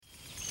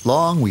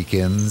Long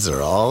weekends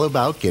are all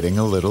about getting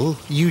a little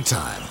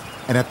you-time.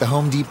 And at the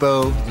Home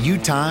Depot,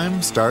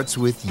 you-time starts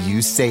with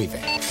you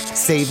saving.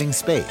 Saving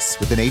space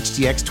with an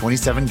HDX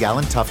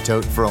 27-gallon Tough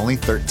Tote for only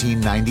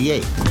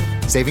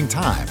 $13.98. Saving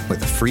time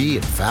with a free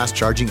and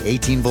fast-charging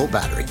 18-volt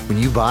battery when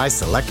you buy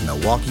select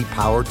Milwaukee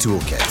Power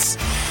Toolkits.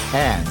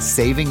 And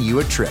saving you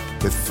a trip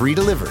with free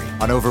delivery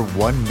on over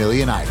 1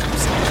 million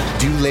items.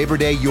 Do Labor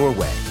Day your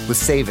way with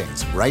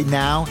savings right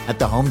now at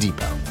the Home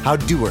Depot. How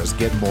doers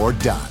get more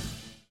done.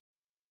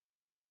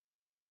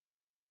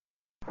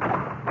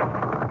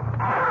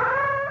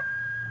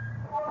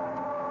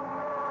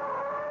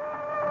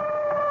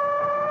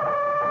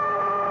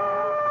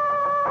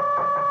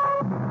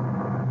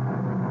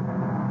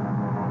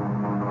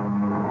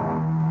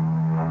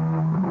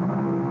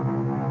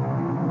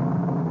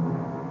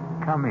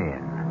 Come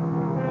in.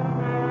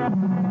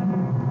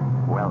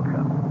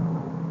 Welcome.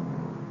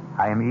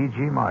 I am E.G.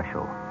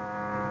 Marshall.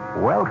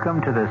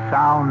 Welcome to the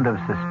sound of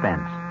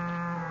suspense.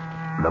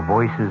 The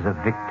voices of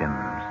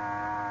victims.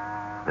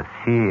 The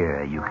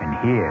fear you can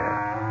hear.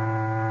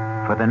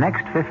 For the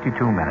next 52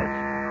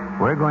 minutes,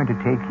 we're going to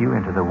take you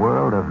into the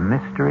world of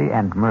mystery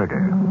and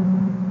murder,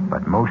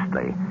 but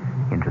mostly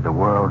into the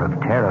world of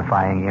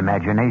terrifying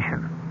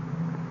imagination.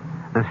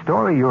 The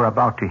story you're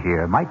about to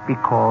hear might be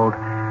called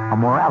a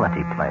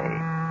morality play.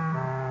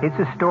 It's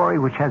a story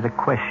which has a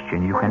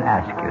question you can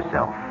ask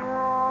yourself.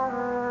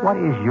 What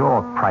is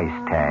your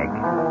price tag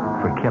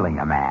for killing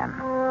a man?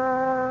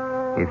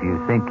 If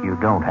you think you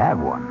don't have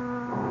one,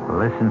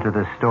 listen to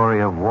the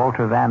story of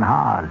Walter Van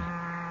Haas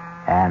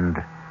and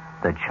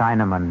the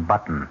Chinaman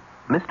button.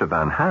 Mr.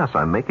 Van Haas,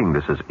 I'm making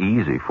this as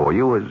easy for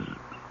you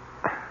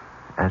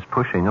as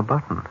pushing a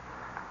button.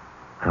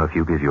 Now, if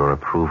you give your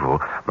approval,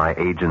 my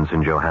agents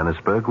in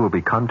Johannesburg will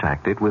be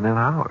contacted within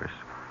hours.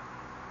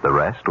 The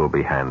rest will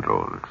be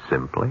handled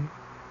simply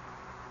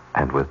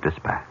and with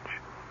dispatch.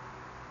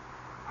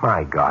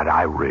 My God,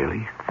 I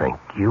really think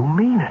you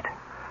mean it.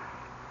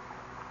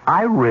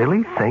 I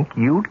really think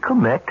you'd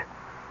commit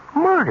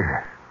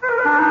murder.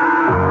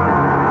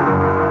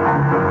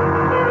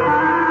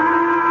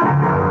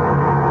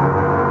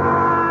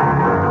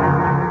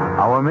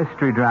 Our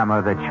mystery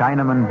drama, The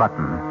Chinaman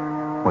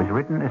Button, was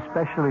written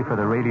especially for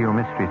the Radio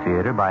Mystery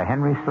Theater by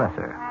Henry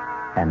Slessor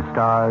and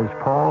stars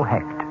Paul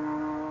Hecht.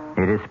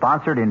 It is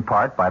sponsored in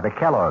part by the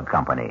Kellogg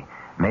Company,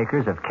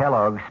 makers of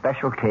Kellogg's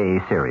Special K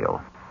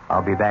cereal.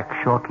 I'll be back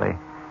shortly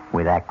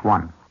with Act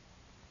One.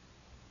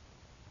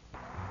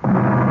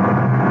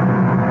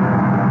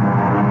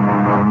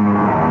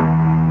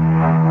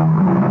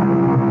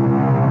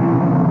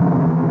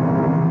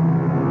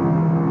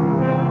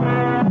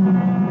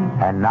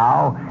 And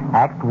now,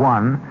 Act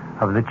One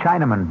of The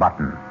Chinaman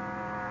Button.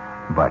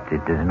 But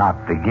it does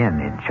not begin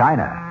in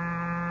China.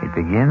 It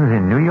begins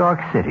in New York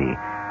City,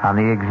 on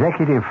the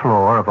executive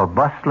floor of a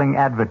bustling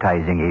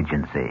advertising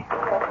agency.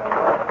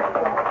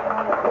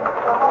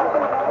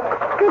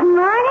 Good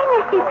morning,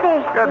 Mr.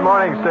 Fish. Good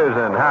morning,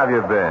 Susan. How have you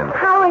been?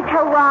 How is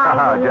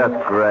Hawaii? Oh,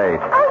 just great.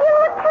 Oh, you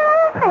look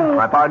perfect.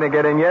 My partner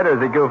get in yet, or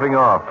is he goofing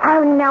off?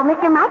 Oh, no,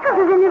 Mr. Michaels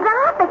is in his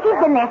office. He's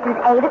been there since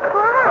 8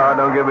 o'clock. Oh,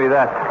 don't give me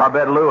that. I'll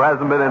bet Lou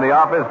hasn't been in the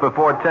office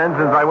before 10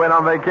 since I went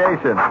on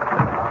vacation.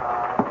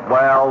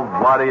 Well,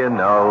 what do you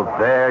know?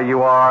 There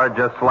you are,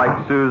 just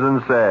like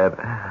Susan said.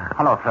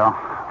 Hello, Phil.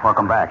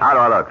 Welcome back. How do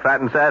I look?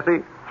 Fat and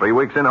sassy? 3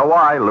 weeks in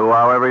Hawaii.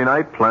 Luau every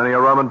night. Plenty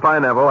of rum and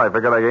pineapple. I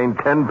figured I gained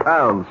 10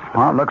 pounds.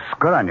 Well, it looks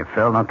good on you,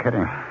 Phil. No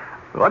kidding.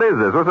 What is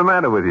this? What's the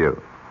matter with you?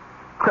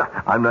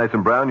 I'm nice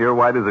and brown. You're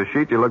white as a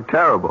sheet. You look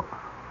terrible.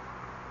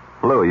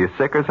 Lou, are you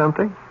sick or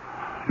something?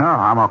 No,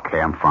 I'm okay.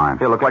 I'm fine.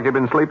 You look like you've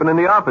been sleeping in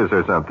the office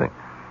or something.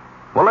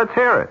 Well, let's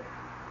hear it.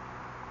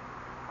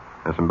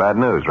 There's some bad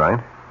news,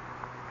 right?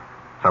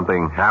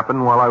 Something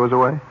happened while I was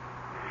away?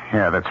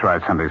 Yeah, that's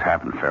right. Something's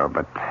happened, Phil,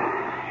 but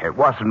it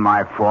wasn't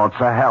my fault,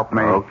 so help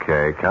me.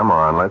 Okay, come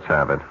on. Let's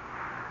have it.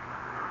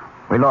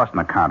 We lost an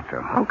account,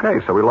 Phil. Okay,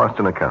 so we lost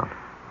an account.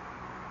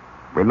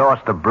 We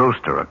lost the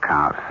Brewster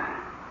account.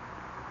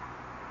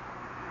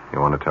 You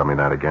want to tell me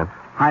that again?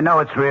 I know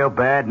it's real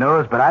bad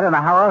news, but I don't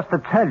know how else to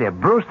tell you.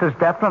 Brewster's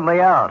definitely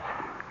out.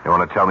 You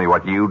want to tell me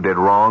what you did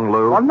wrong,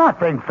 Lou? Well,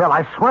 nothing, Phil.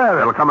 I swear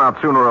it. It'll come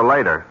out sooner or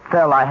later.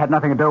 Phil, I had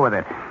nothing to do with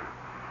it.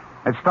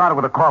 It started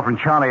with a call from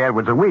Charlie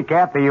Edwards a week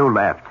after you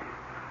left.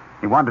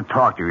 He wanted to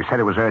talk to you. He said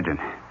it was urgent.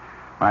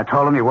 When I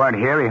told him you weren't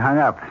here, he hung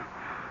up.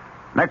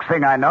 Next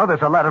thing I know,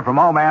 there's a letter from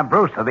old man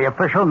Brewster, the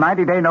official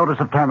 90-day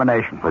notice of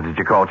termination. But did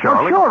you call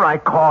Charlie? Well, sure, I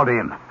called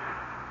him.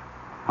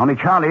 Only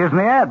Charlie isn't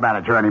the ad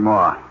manager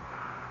anymore.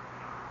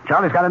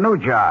 Charlie's got a new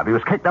job. He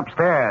was kicked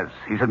upstairs.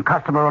 He's in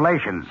customer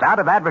relations, out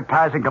of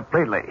advertising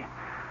completely.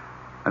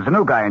 There's a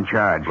new guy in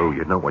charge. Lou,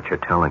 you know what you're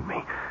telling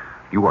me.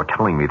 You are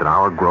telling me that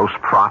our gross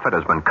profit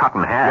has been cut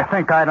in half. You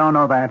think I don't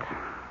know that?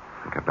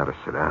 I think I better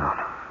sit down.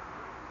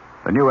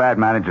 The new ad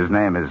manager's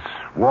name is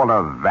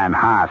Walter Van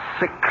Haas.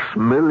 $6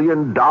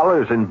 million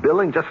in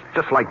billing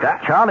just like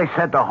that? Charlie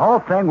said the whole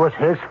thing was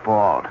his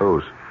fault.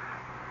 Whose?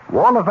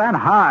 Walter Van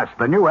Haas,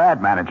 the new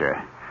ad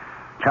manager.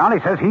 Charlie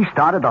says he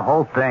started the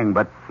whole thing,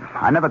 but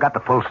I never got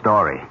the full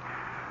story.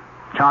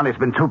 Charlie's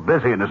been too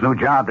busy in his new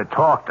job to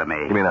talk to me.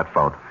 Give me that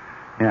phone.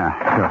 Yeah,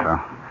 sure, Phil.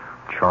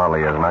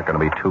 Charlie is not going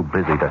to be too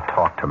busy to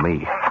talk to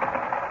me.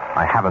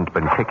 I haven't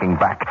been kicking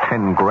back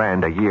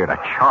 $10,000 a year to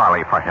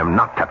Charlie for him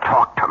not to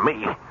talk to me.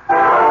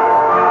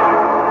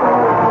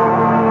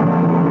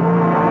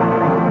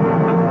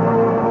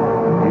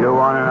 You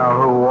want to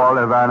know who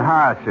Walter Van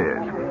Haas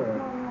is?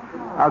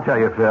 I'll tell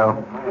you, Phil.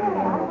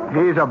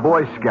 He's a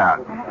Boy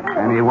Scout,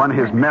 and he won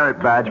his merit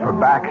badge for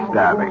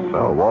backstabbing.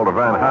 So, Walter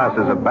Van Haas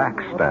is a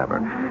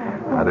backstabber.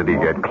 How did he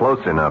get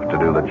close enough to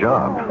do the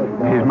job?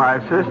 He's my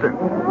assistant.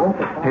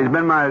 He's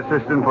been my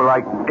assistant for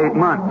like 8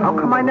 months. How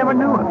come I never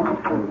knew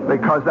it?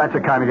 Because that's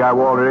the kind of guy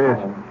Walter is.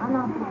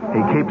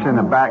 He keeps in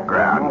the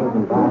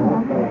background.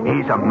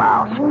 He's a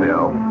mouse,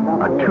 Phil.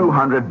 A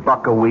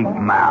 $200-a-week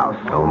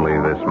mouse. Only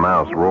this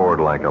mouse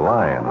roared like a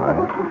lion,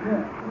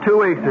 right? 2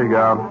 weeks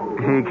ago,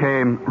 he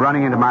came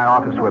running into my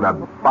office with a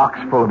box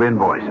full of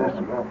invoices.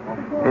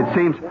 It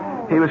seems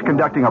he was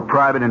conducting a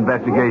private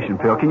investigation,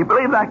 Phil. Can you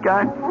believe that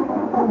guy?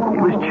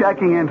 He was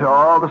checking into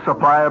all the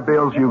supplier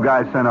bills you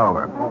guys sent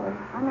over.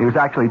 He was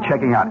actually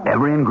checking out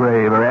every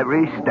engraver,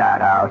 every stat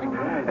house,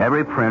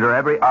 every printer,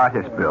 every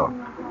artist bill.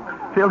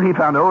 Phil, he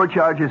found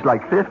overcharges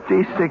like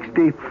 50,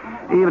 60,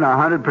 even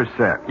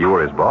 100%. You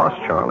were his boss,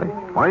 Charlie.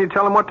 Why didn't you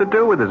tell him what to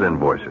do with his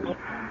invoices?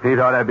 He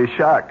thought I'd be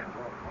shocked.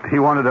 He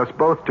wanted us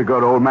both to go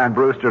to Old Man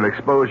Brewster and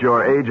expose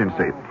your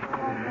agency.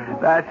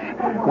 That's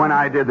when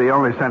I did the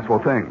only sensible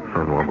thing.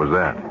 And what was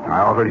that? I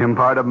offered him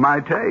part of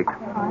my take,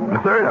 a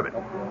third of it.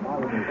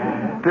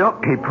 Phil,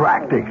 he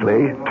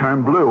practically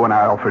turned blue when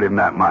I offered him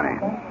that money.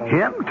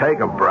 Him take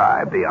a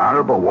bribe, the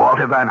Honorable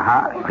Walter Van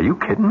Haas? Are you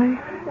kidding me?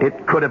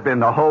 It could have been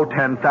the whole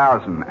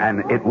 10,000,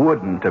 and it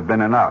wouldn't have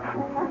been enough.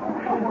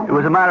 It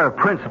was a matter of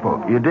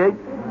principle. You dig?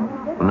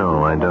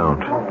 No, I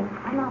don't.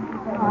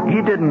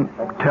 He didn't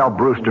tell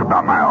Brewster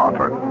about my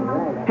offer.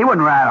 He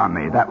wouldn't rat on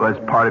me. That was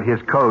part of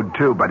his code,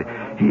 too, but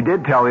he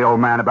did tell the old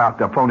man about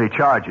the phony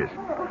charges.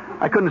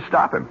 I couldn't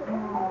stop him.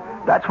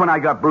 That's when I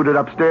got booted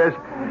upstairs,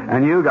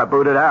 and you got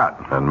booted out.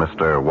 And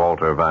Mr.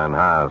 Walter Van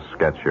Haas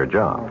gets your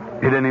job.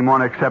 He didn't even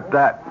want to accept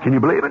that. Can you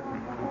believe it?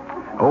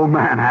 Old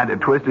man had to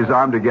twist his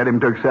arm to get him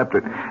to accept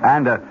it,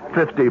 and a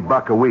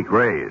 $50-a-week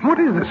raise. What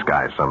is this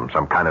guy, some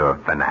kind of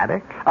a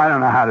fanatic? I don't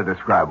know how to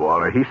describe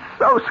Walter. He's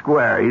so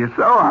square. He's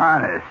so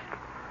honest.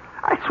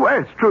 I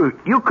swear it's true.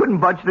 You couldn't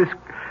budge this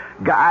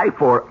guy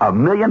for $1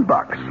 million.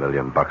 $1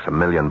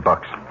 million.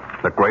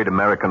 The great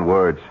American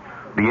words.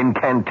 The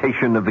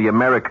incantation of the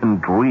American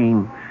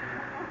dream.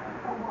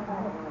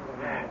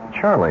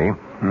 Charlie,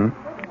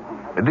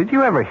 did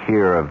you ever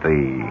hear of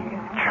the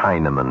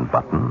Chinaman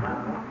button?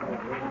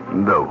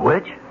 The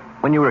which?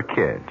 When you were a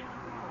kid.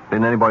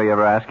 Didn't anybody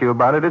ever ask you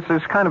about it?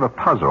 It's kind of a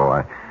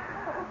puzzle.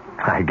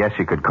 I guess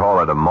you could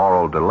call it a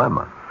moral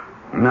dilemma.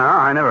 No,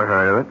 I never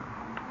heard of it.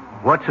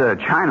 What's a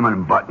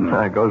Chinaman button?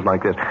 It goes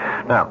like this.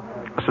 Now,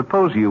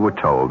 suppose you were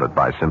told that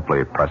by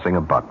simply pressing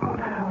a button,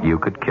 you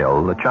could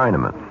kill the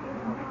Chinaman,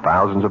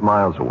 thousands of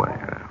miles away.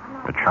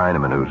 A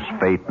Chinaman whose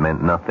fate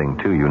meant nothing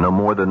to you, no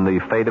more than the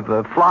fate of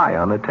a fly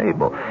on a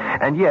table.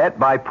 And yet,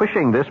 by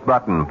pushing this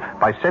button,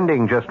 by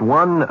sending just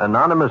one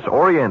anonymous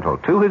Oriental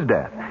to his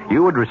death,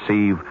 you would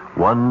receive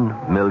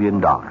 $1 million.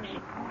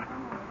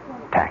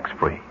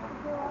 Tax-free.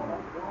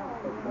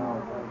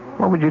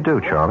 What would you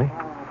do, Charlie?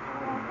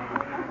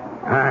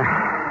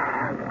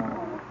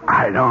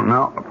 I don't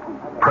know.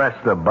 Press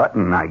the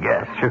button, I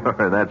guess. Sure,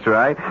 that's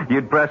right.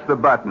 You'd press the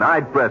button.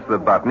 I'd press the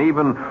button.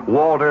 Even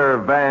Walter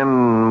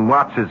Van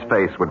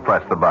What's-His-Face would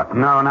press the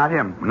button. No, not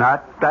him.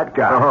 Not that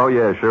guy. Oh,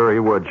 yeah, sure he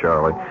would,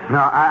 Charlie. No,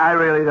 I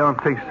really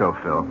don't think so,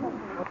 Phil.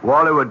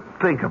 Walter would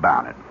think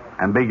about it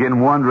and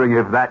begin wondering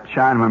if that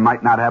Chinaman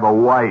might not have a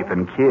wife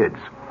and kids.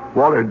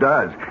 Walter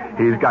does.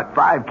 He's got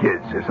 5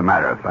 kids, as a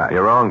matter of fact.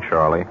 You're wrong,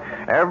 Charlie.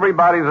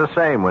 Everybody's the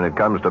same when it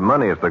comes to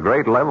money. It's the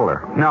great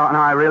leveler. No,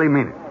 I really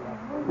mean it.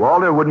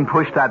 Walter wouldn't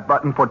push that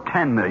button for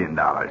 $10 million.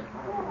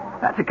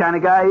 That's the kind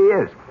of guy he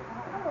is.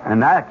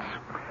 And that's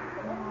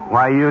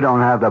why you don't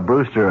have the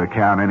Brewster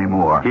account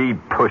anymore. He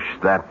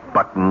pushed that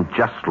button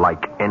just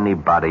like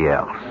anybody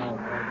else.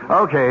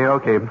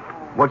 Okay.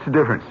 What's the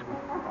difference?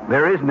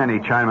 There isn't any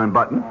Chinaman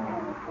button.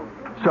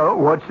 So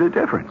what's the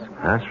difference?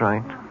 That's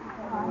right.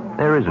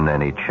 There isn't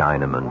any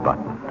Chinaman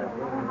button.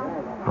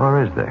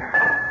 Or is there?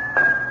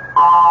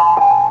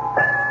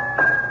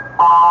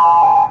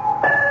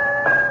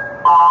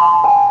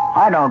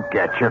 I don't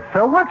get you,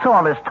 Phil. What's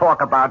all this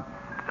talk about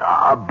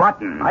a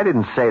button? I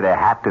didn't say there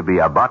had to be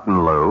a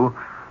button, Lou.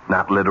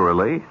 Not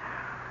literally.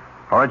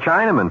 Or a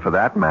Chinaman, for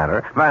that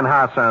matter. Van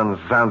Haas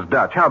sounds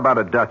Dutch. How about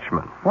a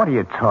Dutchman? What are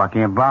you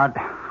talking about?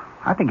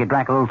 I think you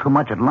drank a little too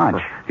much at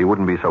lunch. He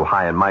wouldn't be so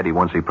high and mighty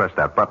once he pressed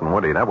that button,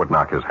 would he? That would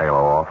knock his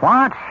halo off.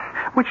 What?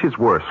 Which is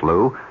worse,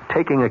 Lou?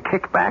 Taking a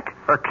kickback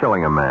or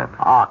killing a man?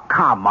 Oh,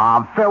 come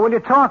on, Phil. Will you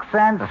talk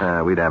sense?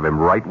 We'd have him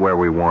right where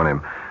we want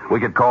him. We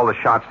could call the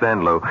shots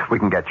then, Lou. We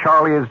can get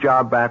Charlie his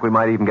job back. We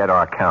might even get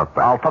our account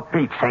back. Oh, for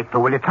Pete's sake,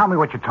 Phil, will you tell me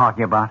what you're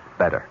talking about?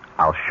 Better.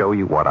 I'll show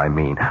you what I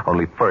mean.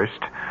 Only first,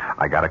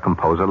 I gotta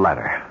compose a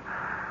letter.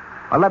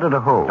 A letter to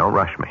who? Don't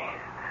rush me.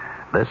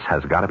 This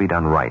has got to be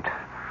done right.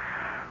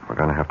 We're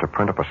going to have to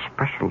print up a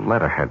special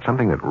letterhead,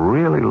 something that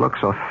really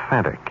looks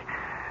authentic.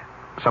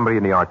 Somebody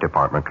in the art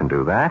department can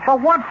do that. Well,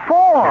 what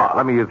for? Yeah,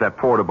 let me use that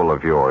portable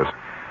of yours.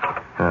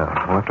 We'll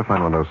have to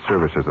find one of those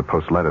services that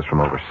post letters from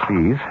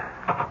overseas.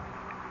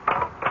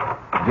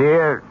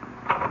 Dear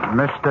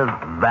Mr.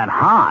 Van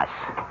Haas,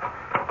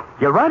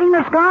 you're writing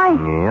this guy?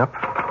 Yep.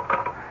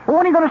 Well,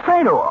 what are you going to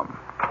say to him?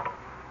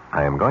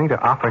 I am going to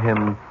offer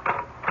him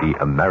the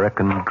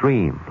American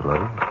dream,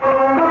 Lou.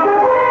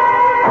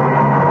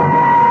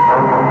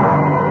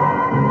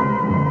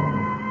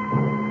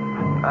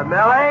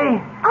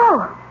 Millie?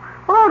 Oh,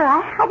 Walter,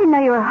 I didn't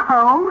know you were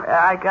home.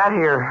 I got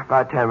here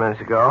about 10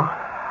 minutes ago.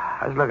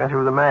 I was looking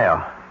through the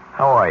mail.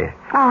 How are you?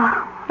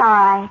 Oh, all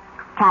right.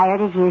 Tired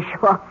as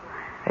usual.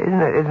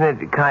 Isn't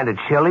it kind of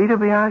chilly to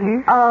be out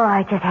here? Oh,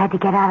 I just had to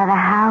get out of the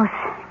house.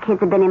 Kids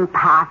have been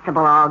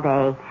impossible all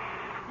day.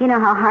 You know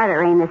how hard it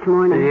rained this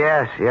morning.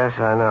 Yes,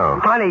 I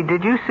know. Honey,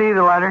 did you see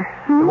the letter?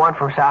 The one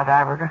from South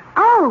Africa?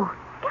 Oh,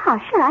 yeah,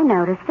 sure, I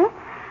noticed it.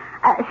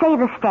 Say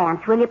the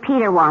stamps, will you?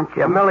 Peter wants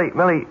Yeah, them.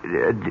 Millie,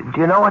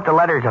 do you know what the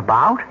letter's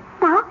about?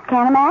 No,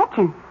 can't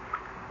imagine.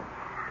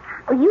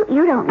 Well,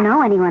 you don't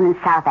know anyone in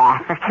South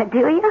Africa, do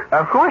you?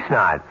 Of course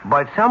not.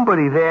 But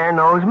somebody there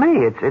knows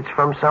me. It's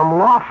from some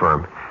law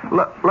firm.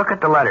 Look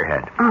at the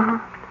letterhead. Uh-huh.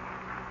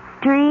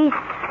 Dries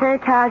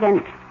Sertog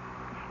and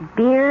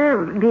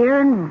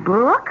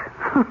Beerenbroek?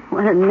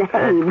 What a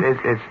name.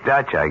 It's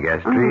Dutch, I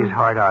guess. Dries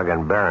Hartog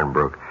and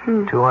Berenbroek.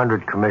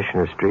 200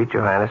 Commissioner Street,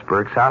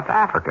 Johannesburg, South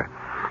Africa.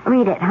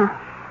 Read it, huh?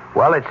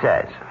 Well, it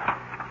says,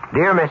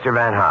 Dear Mr.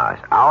 Van Haas,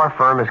 our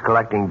firm is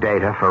collecting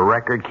data for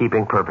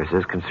record-keeping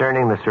purposes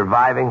concerning the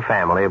surviving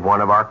family of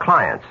one of our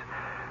clients.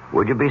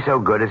 Would you be so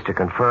good as to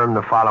confirm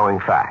the following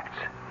facts?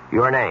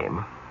 Your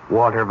name,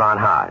 Walter Van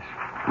Haas.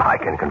 I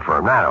can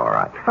confirm that, all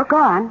right. Well, go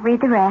on. Read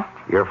the rest.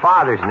 Your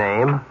father's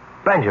name,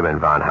 Benjamin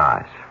Van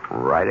Haas.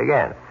 Right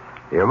again.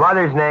 Your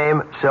mother's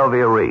name,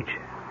 Sylvia Reach.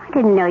 I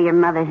didn't know your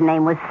mother's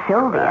name was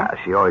Sylvia.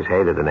 She always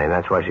hated the name.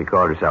 That's why she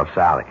called herself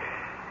Sally.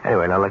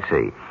 Anyway, now let's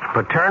see.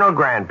 Paternal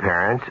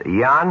grandparents,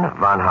 Jan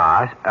Van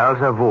Haas,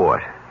 Elsa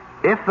Voort.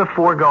 If the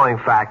foregoing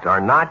facts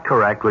are not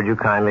correct, would you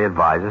kindly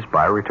advise us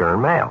by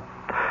return mail?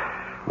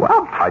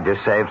 Well, I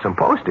just saved some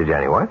postage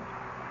anyway.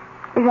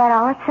 Is that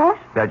all it says?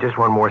 Now, just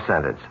one more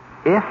sentence.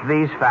 If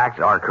these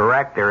facts are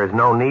correct, there is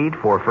no need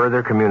for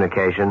further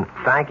communication.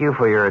 Thank you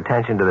for your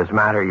attention to this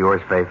matter.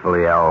 Yours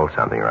faithfully, L.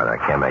 something or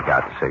other. I can't make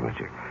out the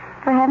signature.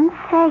 For heaven's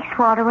sakes,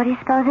 Walter, what do you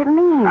suppose it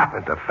means? I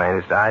haven't the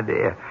faintest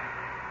idea.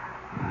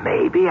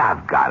 Maybe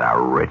I've got a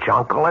rich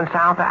uncle in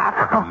South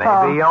Africa.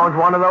 Maybe he owns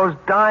one of those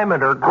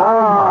diamond or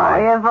gold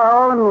mines. If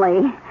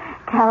only.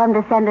 Tell him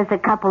to send us a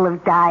couple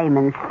of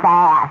diamonds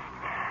fast.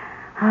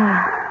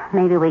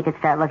 Maybe we could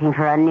start looking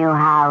for a new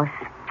house.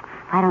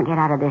 If I don't get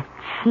out of this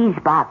cheese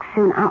box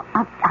soon, I'll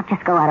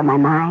just go out of my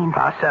mind.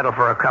 I'll settle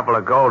for a couple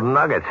of gold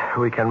nuggets.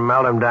 We can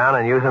melt them down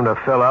and use them to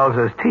fill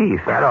Elsa's teeth.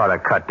 That ought to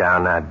cut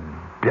down that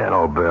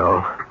dental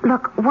bill.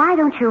 Look, why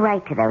don't you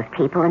write to those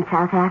people in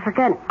South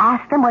Africa and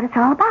ask them what it's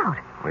all about?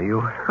 Well,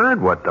 you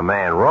heard what the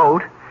man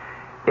wrote.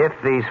 If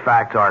these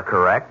facts are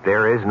correct,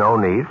 there is no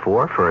need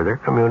for further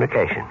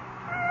communication.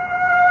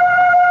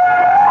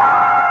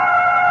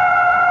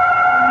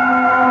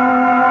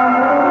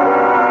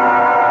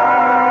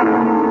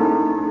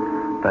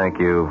 Thank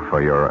you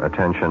for your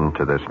attention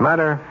to this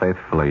matter.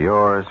 Faithfully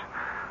yours,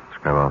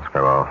 Scribble.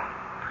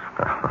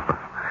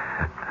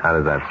 How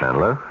does that sound,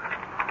 Lou?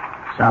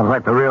 Sounds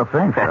like the real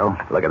thing, Phil.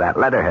 Look at that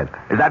letterhead.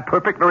 Is that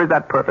perfect or is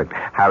that perfect?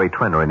 Harry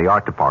Trenner in the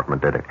art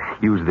department did it.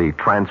 Use the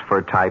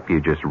transfer type you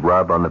just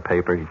rub on the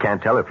paper. You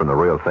can't tell it from the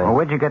real thing. Well,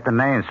 where'd you get the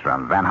names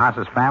from? Van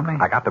Haas's family?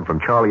 I got them from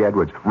Charlie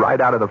Edwards, right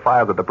out of the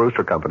files at the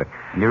Brewster Company.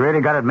 You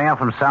really got it mailed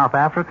from South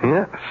Africa?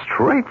 Yeah,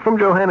 straight from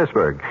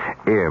Johannesburg.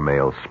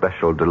 Airmail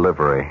special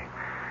delivery.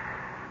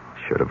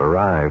 Should have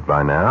arrived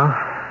by now.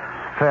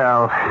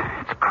 Phil,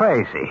 it's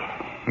crazy.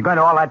 You're going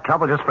to all that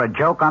trouble just for a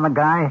joke on the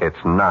guy?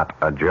 It's not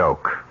a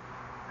joke.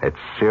 It's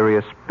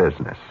serious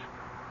business.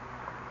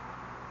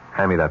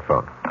 Hand me that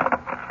phone.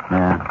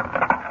 Yeah.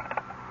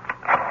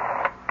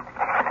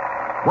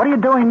 What are you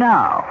doing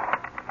now?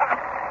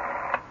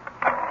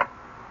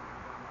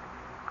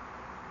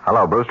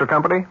 Hello, Brewster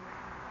Company?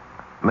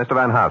 Mr.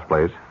 Van Haas,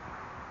 please.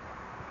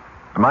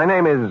 My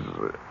name is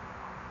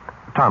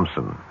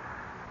Thompson.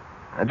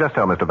 Just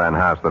tell Mr. Van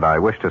Haas that I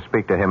wish to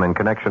speak to him in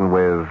connection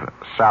with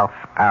South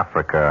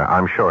Africa.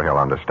 I'm sure he'll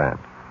understand.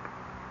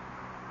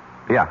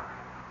 Yeah,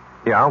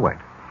 I'll wait.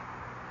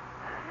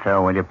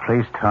 Phil, will you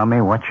please tell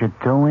me what you're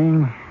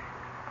doing?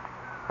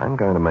 I'm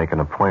going to make an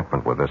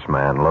appointment with this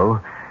man, Lou.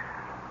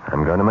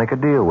 I'm going to make a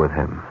deal with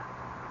him.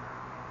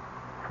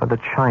 For the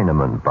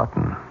Chinaman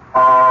button.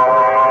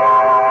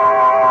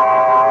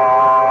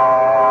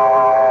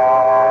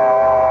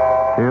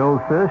 Phil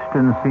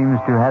Thurston seems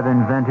to have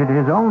invented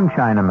his own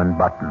Chinaman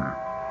button.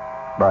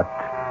 But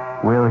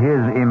will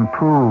his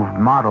improved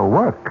model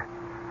work?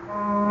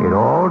 It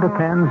all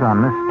depends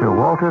on Mr.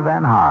 Walter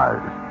Van Haas.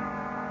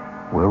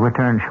 We'll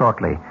return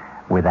shortly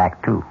with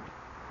Act 2.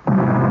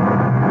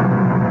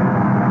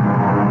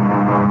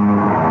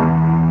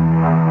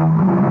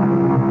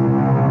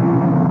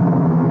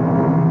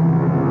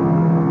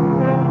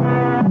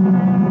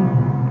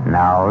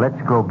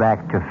 go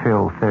back to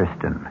Phil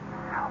Thurston.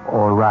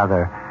 Or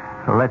rather,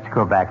 let's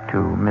go back to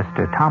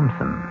Mr.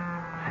 Thompson,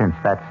 since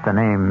that's the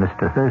name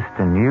Mr.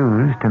 Thurston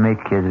used to make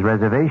his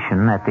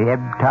reservation at the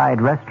Ebb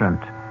Tide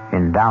Restaurant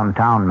in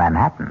downtown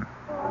Manhattan.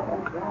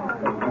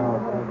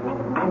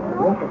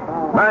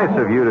 Nice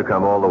of you to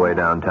come all the way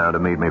downtown to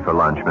meet me for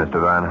lunch, Mr.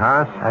 Van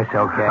Haas. That's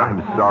okay.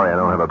 I'm sorry I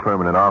don't have a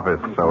permanent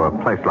office, so a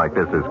place like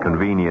this is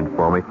convenient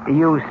for me.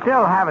 You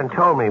still haven't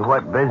told me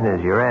what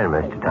business you're in,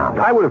 Mr.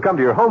 Thompson. I would have come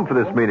to your home for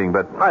this meeting,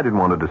 but I didn't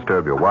want to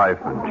disturb your wife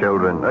and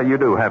children. You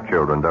do have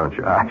children, don't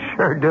you? I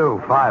sure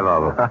do. 5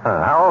 of them.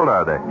 How old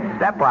are they?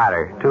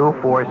 Stepladder.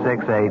 2, 4,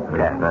 6, 8,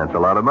 10. That's a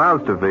lot of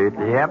mouths to feed.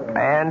 Yep,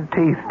 and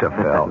teeth to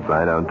fill. Yes,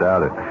 I don't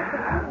doubt it.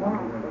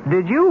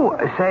 Did you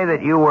say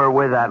that you were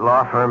with that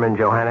law firm in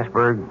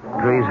Johannesburg,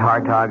 Dries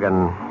Hartog,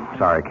 and...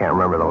 Sorry, I can't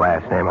remember the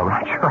last name. I'm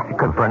not sure I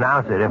could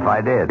pronounce it if I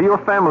did. Your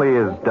family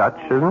is Dutch,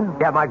 isn't it?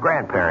 Yeah, my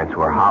grandparents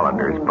were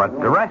Hollanders, but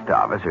the rest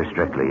of us are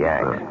strictly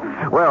Yanks.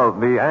 Well,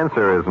 the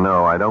answer is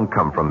no. I don't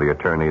come from the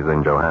attorneys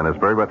in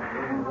Johannesburg, but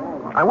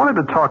I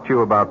wanted to talk to you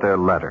about their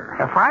letter.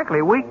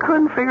 Frankly, we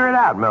couldn't figure it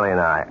out, Millie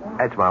and I.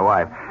 That's my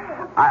wife.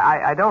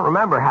 I don't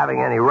remember having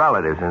any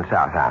relatives in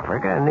South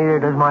Africa, and neither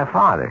does my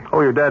father.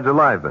 Oh, your dad's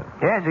alive then?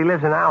 Yes, he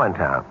lives in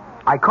Allentown.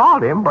 I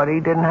called him, but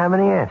he didn't have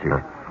any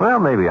answers. Well,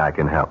 maybe I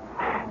can help.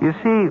 You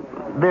see,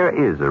 there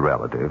is a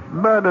relative,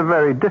 but a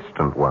very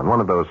distant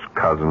one of those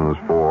cousins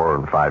 4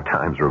 and 5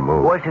 times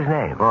removed. What's his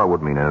name? Oh, it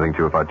wouldn't mean anything to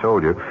you if I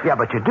told you. Yeah,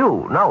 but you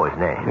do know his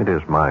name. It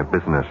is my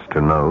business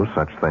to know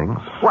such things.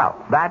 Well,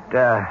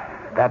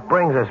 that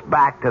brings us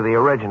back to the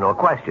original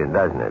question,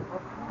 doesn't it?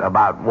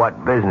 About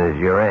what business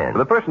you're in.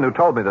 The person who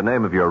told me the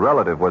name of your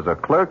relative was a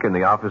clerk in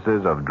the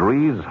offices of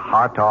Dries,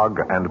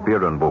 Hartog, and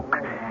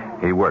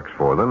Beerenboek. He works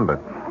for them,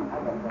 but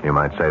you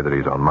might say that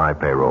he's on my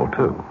payroll,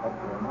 too.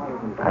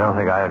 I don't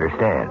think I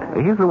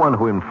understand. He's the one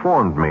who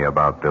informed me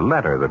about the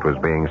letter that was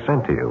being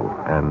sent to you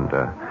and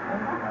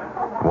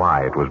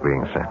why it was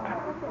being sent.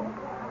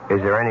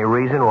 Is there any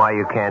reason why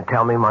you can't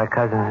tell me my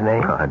cousin's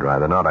name? I'd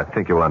rather not. I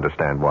think you'll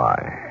understand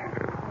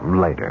why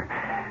later.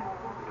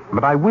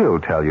 But I will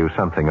tell you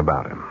something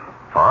about him.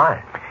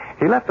 Fine.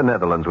 He left the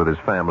Netherlands with his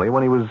family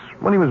when he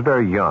was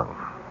very young.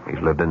 He's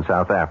lived in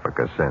South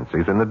Africa since.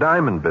 He's in the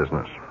diamond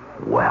business.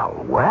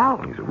 Well.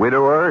 He's a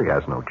widower, he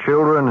has no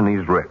children, and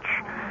he's rich.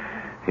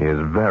 He is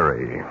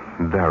very,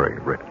 very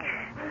rich.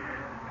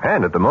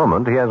 And at the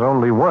moment, he has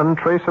only one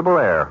traceable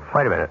heir.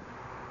 Wait a minute.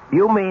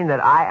 You mean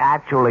that I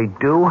actually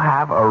do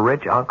have a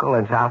rich uncle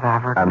in South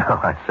Africa? No,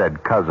 I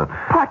said cousin.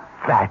 But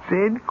that's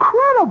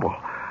incredible.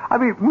 I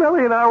mean,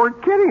 Millie and I were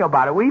kidding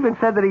about it. We even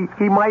said that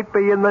he might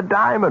be in the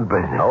diamond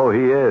business. Oh,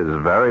 he is,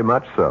 very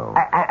much so.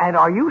 And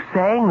are you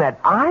saying that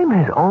I'm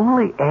his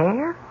only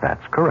heir?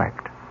 That's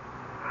correct.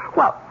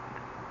 Well,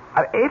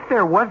 if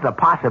there was the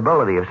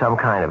possibility of some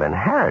kind of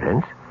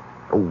inheritance,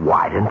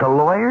 why didn't the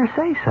lawyer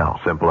say so?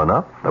 Simple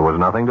enough. There was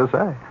nothing to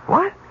say.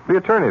 What? The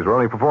attorneys were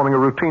only performing a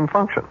routine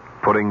function,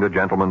 putting the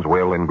gentleman's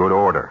will in good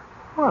order.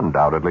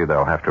 Undoubtedly,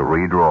 they'll have to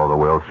redraw the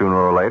will sooner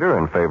or later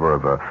in favor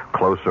of a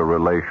closer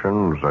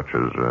relation, such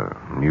as a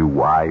new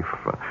wife.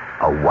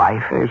 A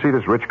wife? You see,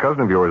 this rich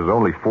cousin of yours is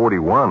only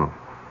 41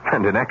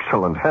 and in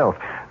excellent health.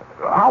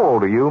 How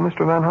old are you,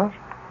 Mr. Van Haas?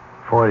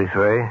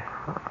 43.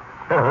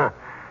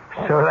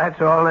 So that's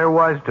all there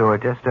was to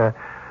it, just a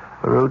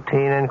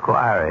routine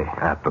inquiry.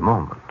 At the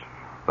moment,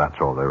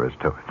 that's all there is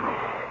to it.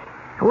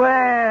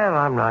 Well,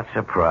 I'm not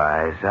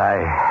surprised.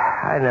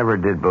 I never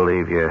did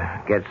believe you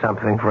get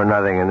something for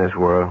nothing in this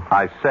world.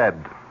 I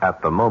said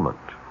at the moment.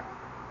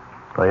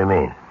 What do you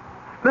mean?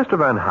 Mr.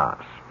 Van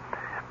Haas,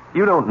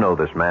 you don't know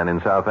this man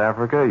in South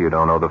Africa. You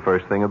don't know the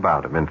first thing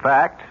about him. In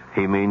fact,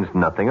 he means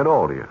nothing at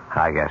all to you.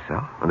 I guess so.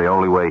 And the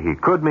only way he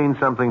could mean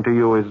something to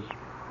you is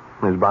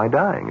by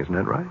dying, isn't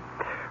that right?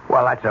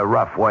 Well, that's a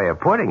rough way of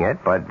putting it,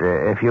 but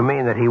if you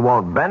mean that he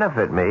won't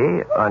benefit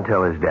me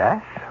until his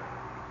death,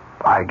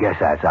 I guess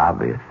that's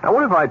obvious. Now,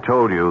 what if I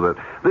told you that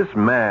this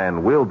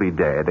man will be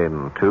dead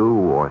in 2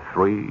 or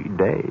 3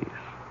 days,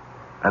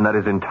 and that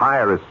his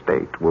entire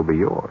estate will be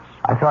yours?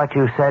 I thought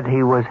you said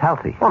he was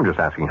healthy. Well, I'm just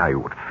asking how you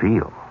would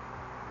feel.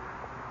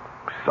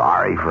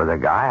 Sorry for the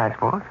guy, I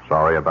suppose.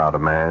 Sorry about a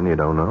man you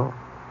don't know.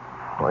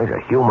 Well, he's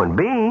a human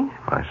being.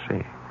 I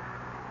see.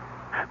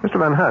 Mr.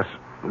 Van Haas,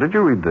 did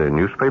you read the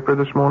newspaper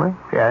this morning?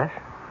 Yes,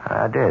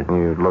 I did.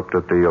 You looked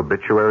at the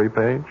obituary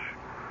page?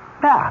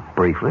 Yeah,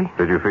 briefly.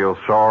 Did you feel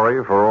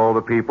sorry for all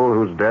the people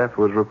whose death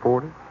was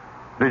reported?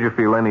 Did you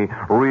feel any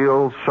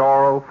real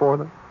sorrow for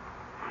them?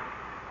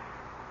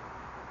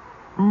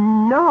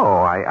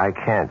 No, I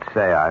can't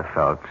say I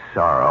felt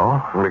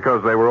sorrow.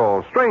 Because they were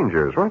all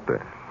strangers, weren't they?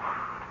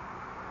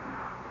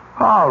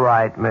 All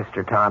right,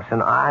 Mr.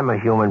 Thompson, I'm a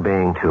human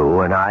being,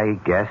 too, and I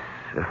guess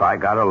if I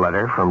got a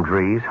letter from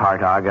Dries,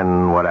 Hartog,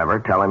 and whatever,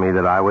 telling me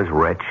that I was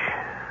rich,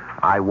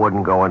 I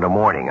wouldn't go into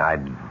mourning.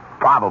 I'd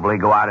probably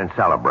go out and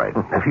celebrate.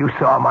 If you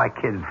saw my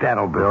kids'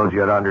 dental bills,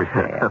 you'd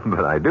understand.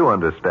 But I do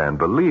understand.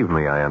 Believe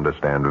me, I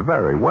understand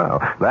very well.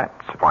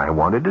 That's why I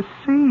wanted to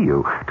see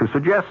you, to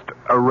suggest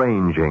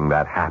arranging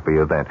that happy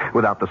event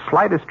without the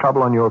slightest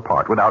trouble on your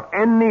part, without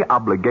any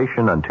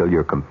obligation until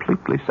you're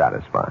completely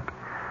satisfied.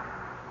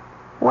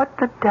 What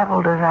the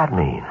devil does that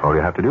mean? All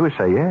you have to do is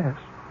say yes.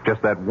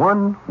 Just that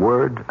one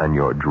word, and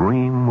your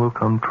dream will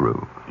come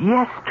true.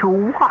 Yes to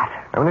what?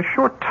 Now, in a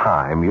short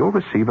time, you'll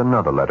receive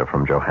another letter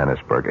from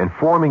Johannesburg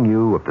informing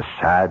you of the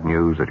sad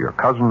news that your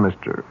cousin,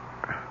 Mr.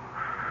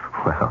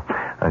 Well,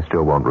 I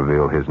still won't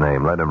reveal his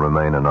name. Let him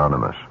remain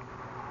anonymous.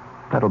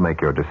 That'll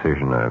make your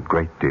decision a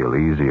great deal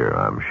easier,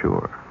 I'm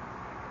sure.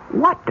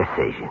 What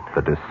decision?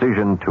 The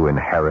decision to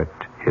inherit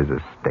his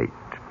estate.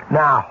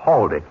 Now,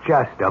 hold it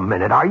just a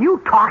minute. Are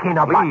you talking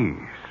about...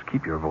 Please,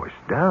 keep your voice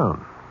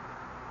down.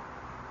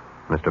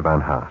 Mr.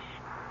 Van Haas,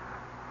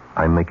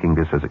 I'm making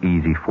this as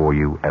easy for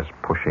you as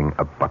pushing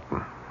a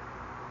button.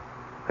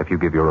 If you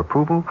give your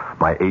approval,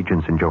 my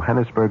agents in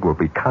Johannesburg will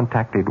be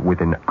contacted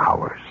within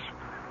hours.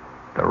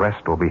 The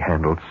rest will be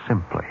handled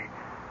simply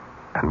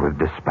and with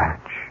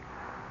dispatch.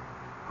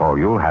 All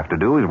you'll have to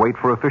do is wait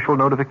for official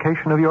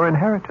notification of your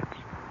inheritance.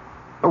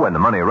 When the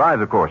money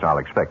arrives, of course, I'll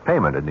expect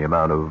payment in the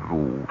amount of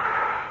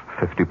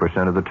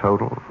 50% of the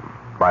total.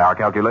 By our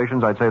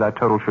calculations, I'd say that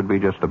total should be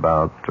just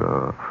about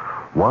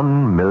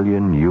 $1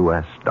 million.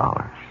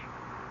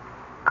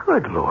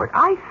 Good Lord,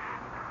 I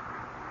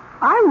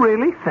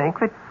really think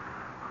that...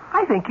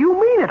 I think you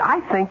mean it.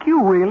 I think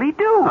you really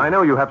do. I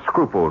know you have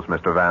scruples,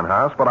 Mr. Van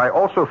Haas, but I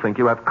also think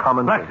you have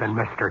common sense. Listen,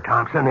 Mr.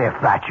 Thompson, if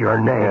that's your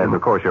name... Yes,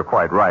 of course, you're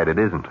quite right. It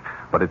isn't.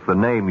 But it's the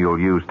name you'll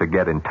use to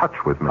get in touch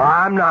with me.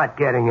 I'm not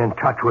getting in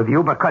touch with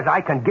you because I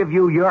can give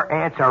you your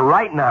answer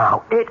right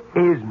now. It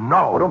is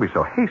no. Oh, don't be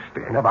so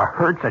hasty. I never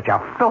heard such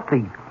a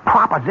filthy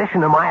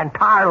proposition in my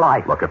entire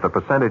life. Look, if the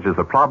percentage is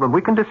the problem,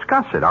 we can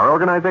discuss it. Our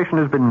organization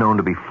has been known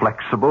to be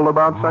flexible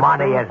about such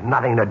Money things. has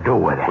nothing to do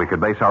with it. We could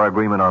base our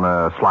agreement on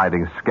a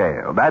sliding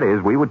scale. That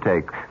is, we would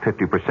take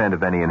 50%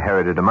 of any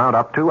inherited amount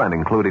up to and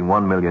including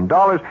 $1 million.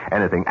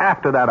 Anything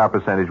after that, our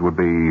percentage would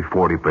be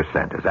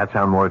 40%. Does that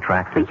sound more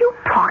attractive? You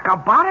talk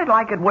about it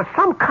like it was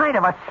some kind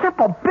of a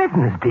simple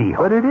business deal.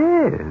 But it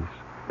is.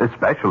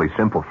 Especially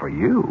simple for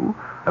you.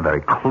 A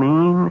very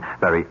clean,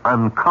 very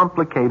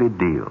uncomplicated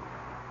deal.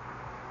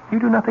 You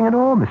do nothing at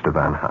all, Mr.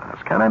 Van Haas.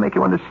 Can I make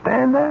you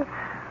understand that?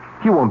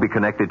 You won't be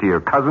connected to your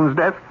cousin's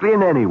death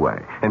in any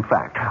way. In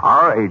fact,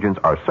 our agents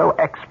are so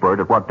expert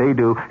at what they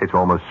do, it's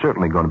almost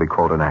certainly going to be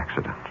called an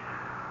accident.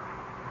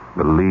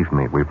 Believe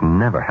me, we've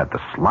never had the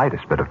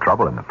slightest bit of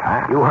trouble in the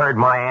past. You heard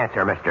my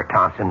answer, Mr.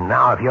 Thompson.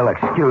 Now, if you'll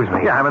excuse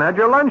me... You haven't had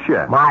your lunch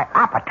yet. My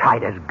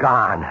appetite is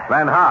gone.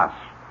 Van Haas.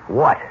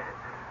 What?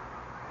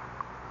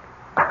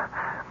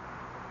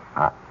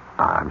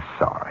 I'm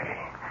sorry.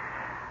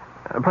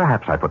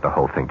 Perhaps I put the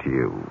whole thing to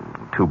you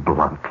too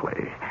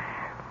bluntly.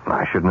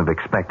 I shouldn't have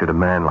expected a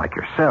man like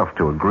yourself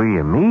to agree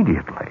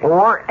immediately.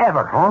 Or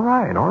ever. All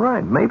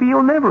right. Maybe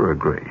you'll never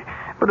agree.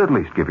 But at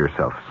least give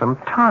yourself some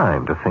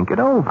time to think it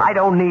over. I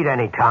don't need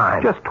any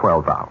time. Just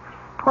 12 hours.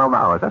 12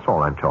 hours, that's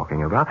all I'm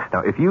talking about.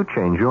 Now, if you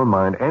change your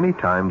mind any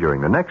time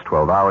during the next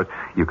 12 hours,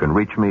 you can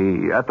reach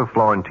me at the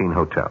Florentine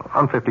Hotel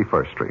on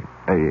 51st Street.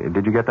 Hey,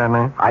 did you get that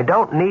name? I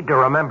don't need to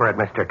remember it,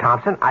 Mr.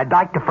 Thompson. I'd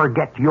like to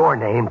forget your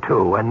name,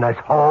 too, in this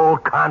whole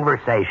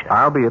conversation.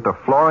 I'll be at the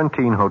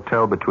Florentine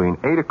Hotel between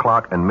 8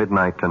 o'clock and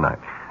midnight tonight.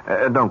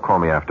 Don't call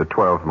me after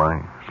 12,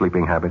 my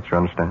sleeping habits, you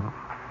understand?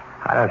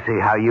 I don't see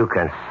how you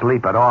can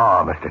sleep at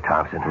all, Mr.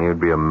 Thompson. You'd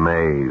be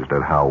amazed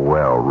at how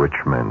well rich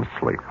men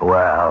sleep.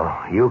 Well,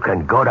 you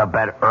can go to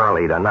bed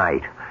early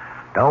tonight.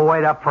 Don't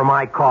wait up for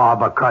my call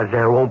because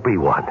there won't be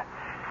one.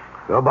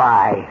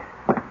 Goodbye.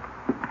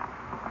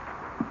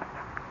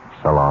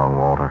 So long,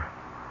 Walter.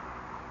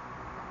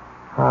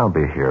 I'll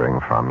be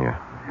hearing from you.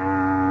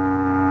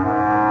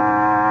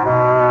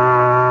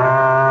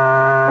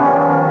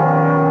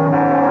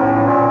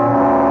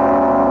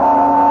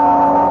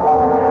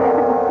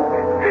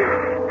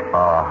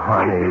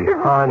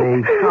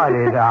 Honey, cut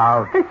it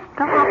out.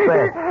 Stop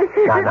it.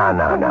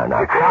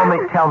 No.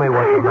 Tell me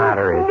what the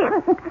matter is.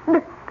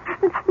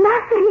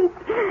 Nothing.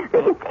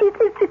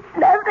 It's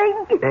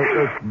nothing.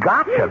 It's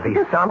got to be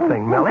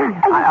something, Millie.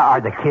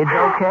 Are the kids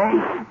okay?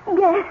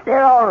 Yes,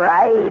 they're all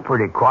right. It's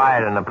pretty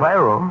quiet in the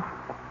playroom.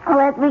 Well,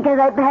 that's because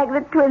I packed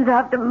the twins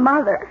off to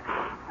Mother.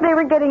 They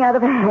were getting out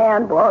of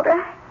hand, Walter.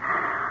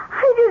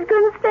 I just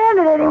couldn't stand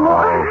it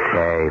anymore.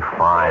 Okay,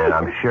 fine. And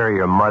I'm sure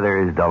your mother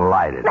is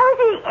delighted. No,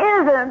 she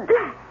isn't.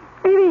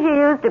 Maybe she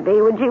used to be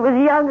when she was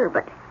younger,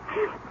 but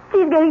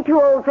she's getting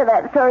too old for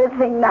that sort of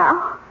thing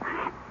now.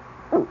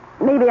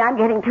 Maybe I'm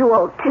getting too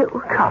old,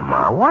 too. Come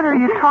on, what are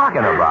you talking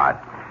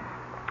about?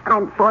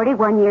 I'm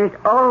 41 years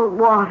old,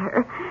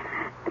 Walter.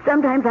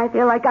 Sometimes I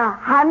feel like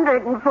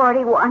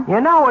 141. You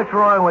know what's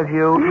wrong with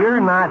you?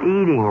 You're not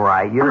eating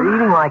right. You're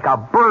eating like a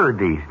bird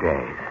these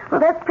days.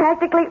 Well, that's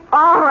practically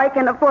all I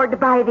can afford to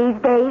buy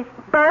these days.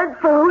 Bird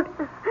food.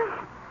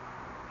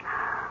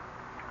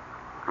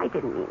 I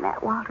didn't mean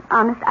that, Walter.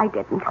 Honest, I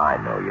didn't. I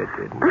know you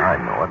didn't. I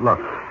know it. Look,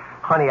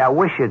 Honey, I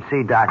wish you'd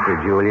see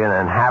Dr. Julian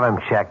and have him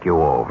check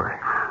you over.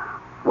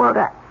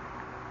 Walter,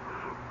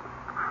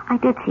 I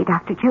did see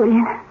Dr.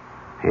 Julian.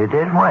 You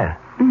did? When?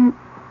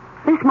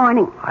 This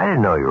morning. I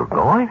didn't know you were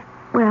going.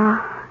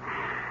 Well,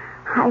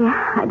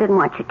 I didn't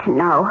want you to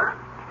know.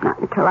 Not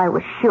until I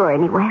was sure,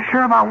 anyway.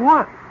 Sure about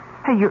what?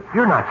 Hey,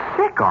 you're not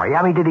sick, are you?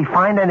 I mean, did he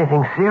find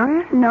anything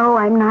serious? No,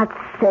 I'm not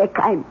sick.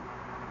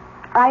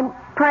 I'm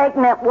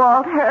pregnant,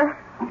 Walter.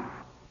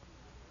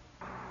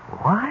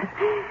 What?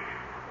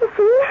 You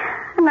see,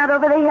 I'm not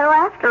over the hill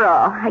after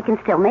all. I can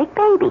still make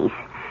babies.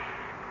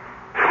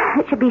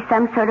 It should be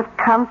some sort of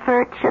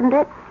comfort, shouldn't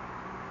it?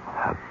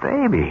 A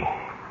baby?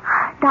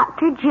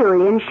 Dr.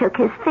 Julian shook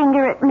his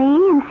finger at me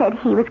and said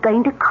he was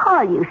going to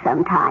call you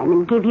sometime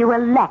and give you a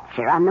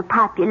lecture on the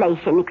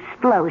population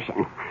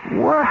explosion.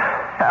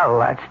 Well,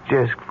 that's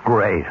just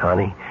great,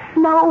 honey.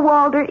 No,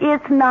 Walter,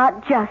 it's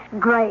not just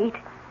great.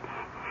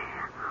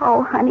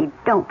 Oh, honey,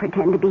 don't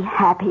pretend to be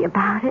happy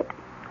about it.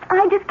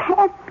 I just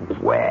can't be.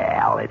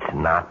 Well, it's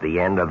not the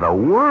end of the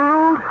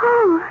world.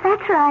 Oh,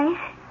 that's right.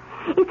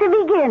 It's a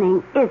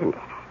beginning, isn't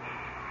it?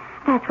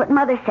 That's what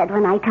Mother said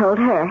when I told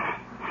her.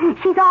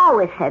 She's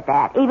always said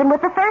that, even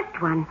with the first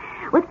one,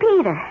 with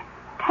Peter.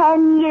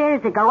 10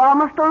 years ago,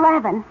 almost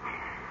 11.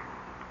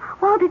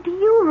 Walter, do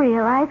you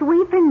realize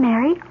we've been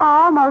married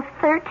almost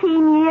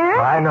 13 years?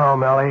 I know,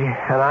 Melly,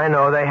 and I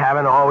know they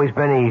haven't always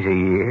been easy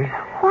years.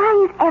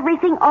 Why is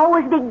everything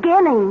always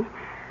beginning?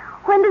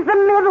 When does the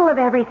middle of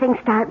everything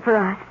start for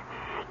us?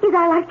 Is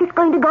our life just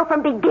going to go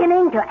from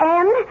beginning to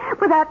end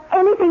without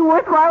anything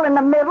worthwhile in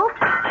the middle?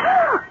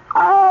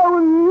 Oh,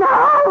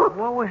 no!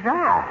 What was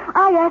that?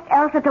 I asked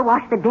Elsa to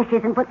wash the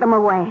dishes and put them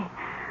away.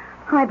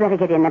 I'd better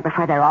get in there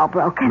before they're all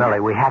broken. Melly,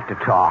 we have to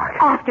talk.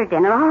 After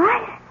dinner, all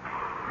right?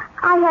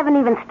 I haven't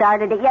even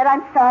started it yet.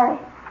 I'm sorry.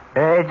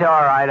 It's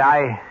all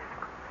right.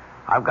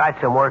 I've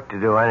got some work to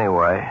do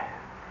anyway.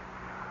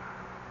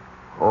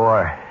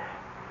 Or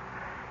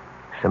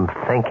some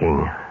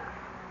thinking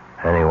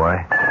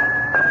anyway.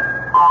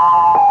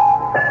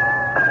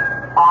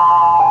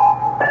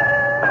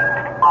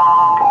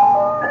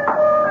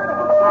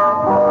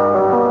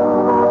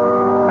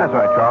 That's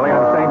right, Charlie.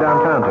 I'm staying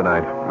downtown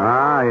tonight.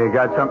 Ah, you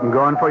got something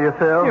going for you,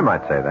 Phil? You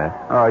might say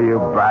that. Oh, you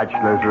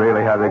bachelors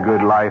really have a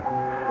good life.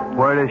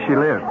 Where does she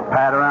live?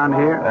 Pat around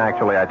here?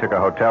 Actually, I took a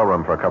hotel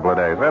room for a couple of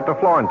days at the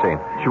Florentine.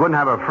 She wouldn't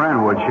have a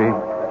friend, would she?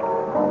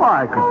 Well,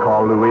 I could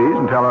call Louise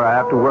and tell her I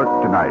have to work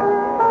tonight.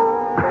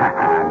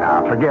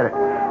 Now, forget it.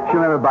 She'll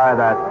never buy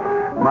that.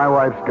 My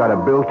wife's got a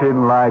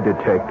built-in lie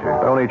detector.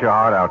 Don't eat your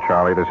heart out,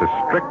 Charlie. This is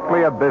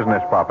strictly a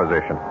business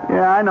proposition.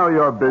 Yeah, I know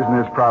your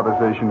business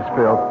propositions,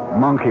 Phil.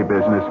 Monkey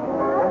business.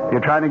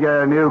 You're trying to get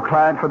a new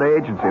client for the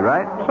agency,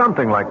 right?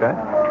 Something like that.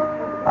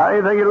 How do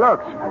you think it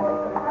looks?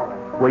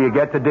 Will you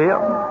get the deal?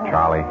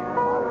 Charlie,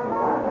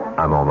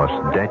 I'm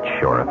almost dead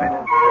sure of it.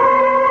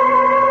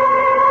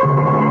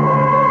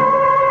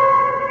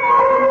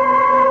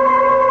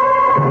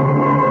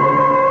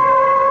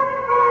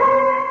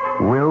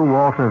 Will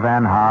Walter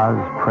Van Haas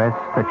press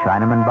the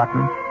Chinaman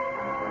button?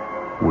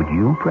 Would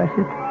you press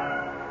it?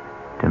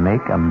 To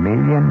make $1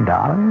 million?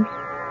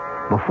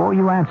 Before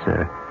you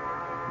answer,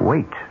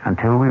 wait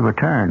until we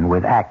return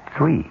with Act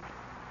 3.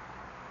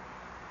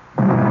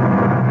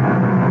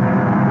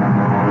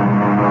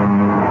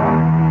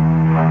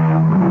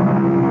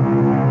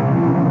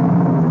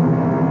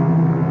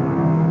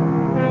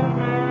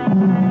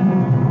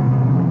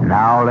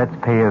 Now let's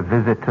pay a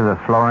visit to the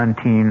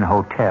Florentine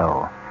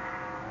Hotel.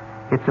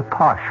 It's a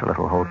posh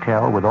little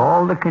hotel with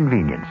all the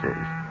conveniences.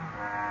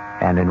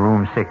 And in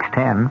room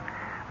 610,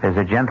 there's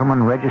a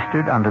gentleman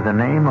registered under the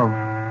name of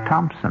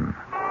Thompson.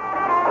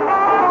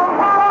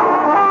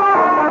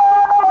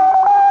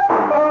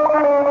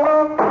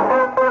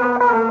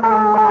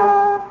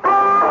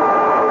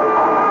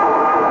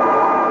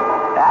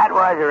 That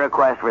was a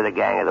request for the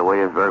gang at the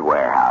Williamsburg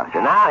warehouse.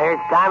 And now here's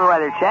the time of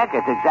weather check.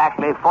 It's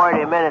exactly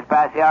 40 minutes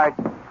past the hour.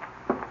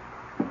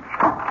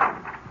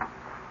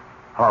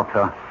 Hello,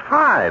 Phil.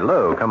 Hi,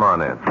 Lou. Come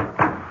on in.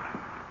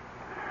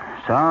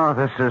 So,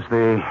 this is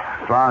the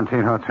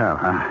Florentine Hotel,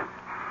 huh?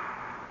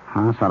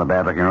 Well, that's not a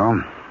bad-looking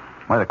room.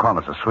 Why they call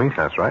this a suite?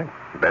 That's right.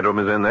 Bedroom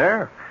is in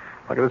there.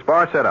 Look at this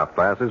bar setup.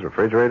 Glasses,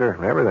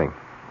 refrigerator, everything.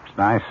 It's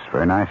nice,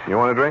 very nice. You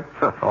want a drink?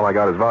 All I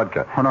got is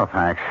vodka. Oh, no,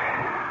 thanks.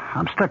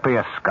 I'm strictly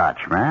a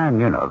Scotch, man.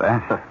 You know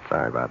that.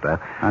 Sorry about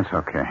that. That's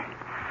okay.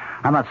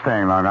 I'm not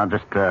staying long. I'll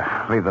just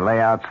leave the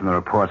layouts and the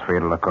reports for you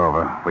to look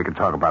over. We can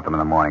talk about them in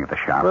the morning at the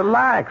shop.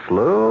 Relax,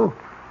 Lou.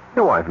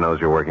 Your wife knows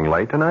you're working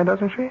late tonight,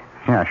 doesn't she?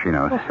 Yeah, she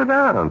knows. Well, sit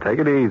down. Take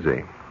it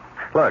easy.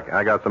 Look,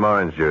 I got some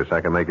orange juice. I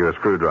can make you a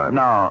screwdriver.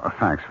 No,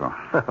 thanks,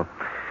 Phil.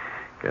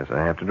 Guess I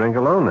have to drink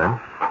alone, then.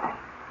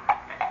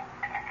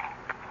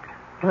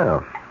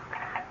 Well,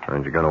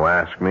 aren't you going to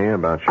ask me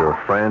about your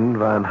friend,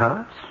 Van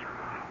Haas?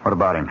 What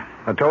about him?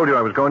 I told you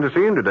I was going to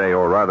see him today,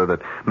 or rather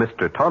that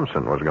Mr.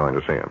 Thompson was going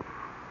to see him.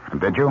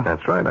 Did you?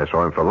 That's right. I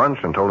saw him for lunch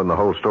and told him the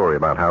whole story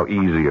about how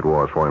easy it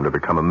was for him to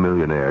become a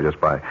millionaire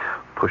just by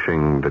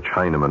pushing the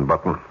Chinaman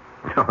button.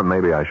 Or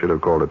maybe I should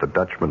have called it the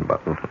Dutchman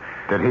button.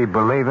 Did he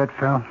believe it,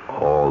 Phil?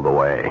 All the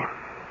way.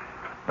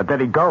 But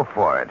did he go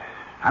for it?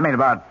 I mean,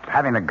 about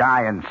having the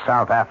guy in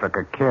South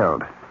Africa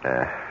killed.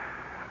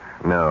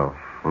 No,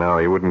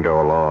 he wouldn't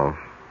go along.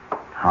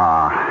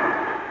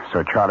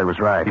 So Charlie was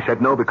right. He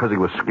said no because he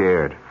was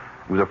scared.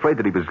 He was afraid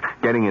that he was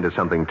getting into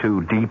something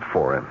too deep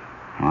for him.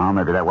 Well,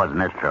 maybe that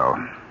wasn't it, Phil.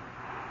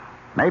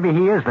 Maybe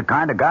he is the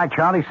kind of guy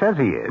Charlie says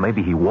he is.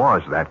 Maybe he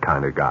was that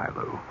kind of guy,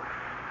 Lou.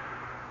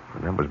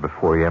 And that was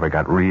before he ever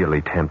got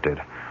really tempted.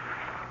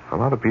 A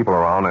lot of people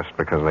are honest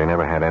because they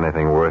never had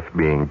anything worth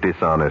being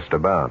dishonest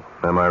about.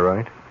 Am I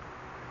right?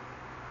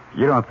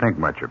 You don't think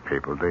much of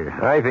people, do you?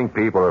 I think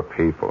people are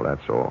people,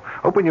 that's all.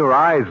 Open your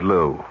eyes,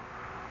 Lou.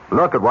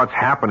 Look at what's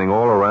happening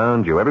all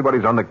around you.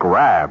 Everybody's on the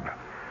grab.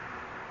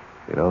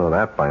 You don't know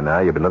that by now.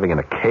 You've been living in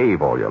a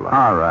cave all your life.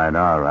 All right.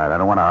 I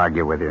don't want to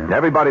argue with you.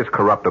 Everybody's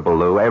corruptible,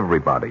 Lou.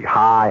 Everybody.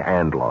 High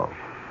and low.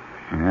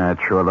 Yeah, it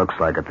sure looks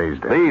like it these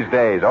days. These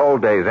days,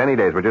 old days, any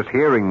days. We're just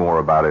hearing more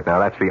about it now.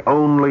 That's the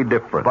only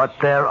difference. But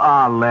there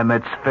are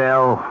limits,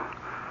 Phil.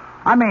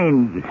 I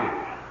mean,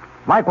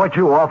 like what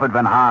you offered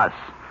Van Haas.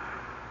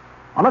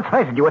 Well, let's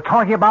face it, you were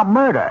talking about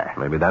murder.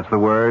 Maybe that's the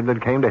word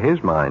that came to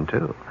his mind,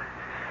 too.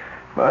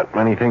 But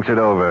when he thinks it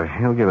over,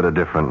 he'll give it a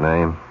different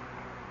name.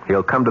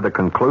 He'll come to the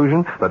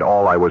conclusion that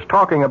all I was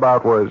talking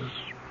about was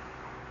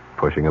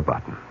pushing a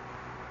button.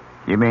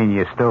 You mean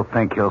you still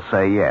think he'll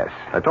say yes?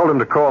 I told him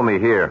to call me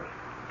here.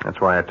 That's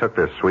why I took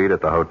this suite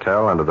at the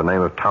hotel under the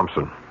name of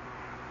Thompson.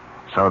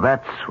 So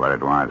that's what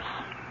it was.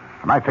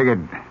 And I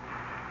figured,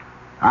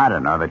 I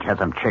don't know, that you had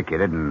some chick you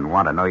didn't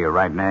want to know your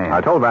right name. I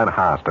told Van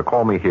Haas to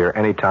call me here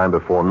any time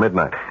before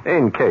midnight,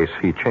 in case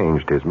he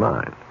changed his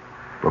mind.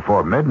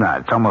 Before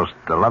midnight? It's almost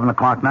 11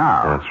 o'clock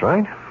now. That's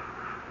right.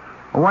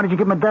 Well, why did you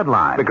give him a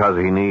deadline? Because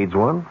he needs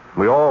one.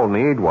 We all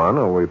need one,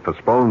 or we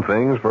postpone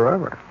things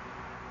forever.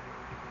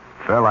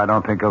 Phil, I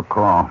don't think he'll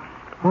call.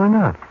 Why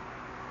not?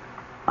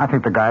 I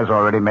think the guy's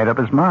already made up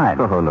his mind.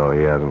 Oh, no,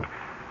 he hasn't.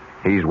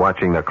 He's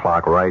watching the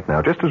clock right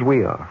now, just as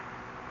we are.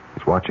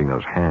 He's watching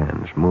those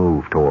hands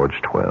move towards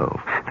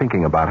 12,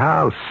 thinking about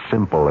how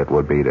simple it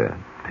would be to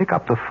pick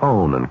up the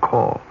phone and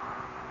call.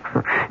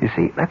 You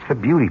see, that's the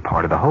beauty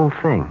part of the whole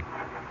thing.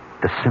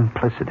 The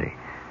simplicity.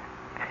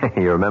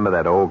 You remember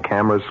that old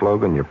camera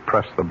slogan? You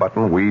press the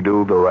button, we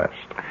do the rest.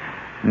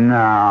 No,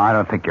 I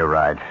don't think you're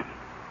right.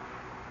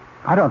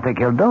 I don't think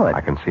he'll do it.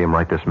 I can see him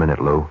right this minute,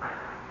 Lou.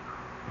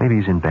 Maybe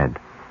he's in bed,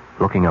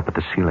 looking up at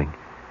the ceiling.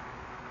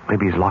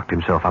 Maybe he's locked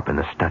himself up in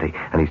the study,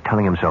 and he's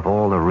telling himself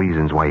all the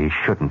reasons why he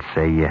shouldn't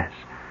say yes.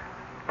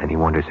 Then he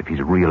wonders if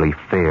he's really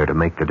fair to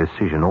make the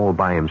decision all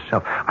by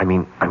himself. I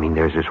mean,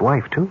 there's his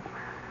wife, too.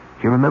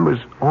 He remembers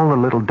all the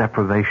little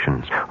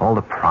deprivations, all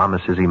the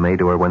promises he made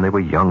to her when they were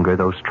younger,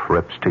 those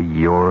trips to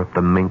Europe,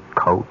 the mink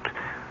coat.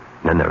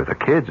 And then there are the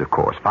kids, of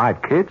course.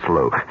 5 kids,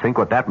 Lou. Think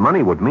what that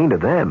money would mean to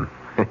them.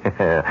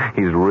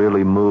 He's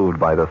really moved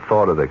by the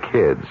thought of the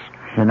kids.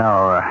 You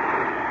know,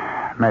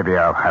 maybe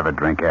I'll have a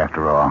drink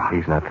after all.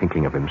 He's not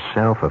thinking of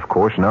himself, of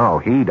course. No,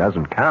 he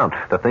doesn't count.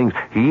 The things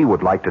he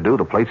would like to do,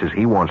 the places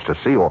he wants to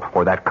see,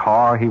 or that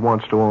car he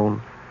wants to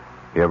own.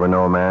 You ever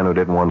know a man who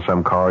didn't want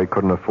some car he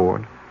couldn't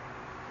afford?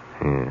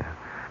 Yeah.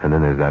 And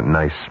then there's that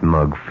nice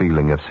smug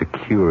feeling of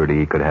security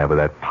he could have with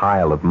that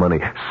pile of money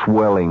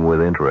swelling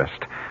with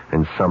interest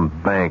in some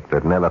bank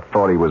that never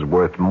thought he was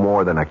worth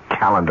more than a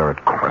calendar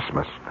at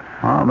Christmas.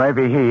 Well,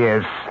 maybe he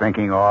is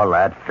thinking all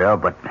that, Phil,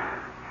 but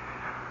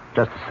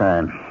just the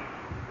same,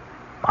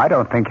 I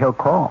don't think he'll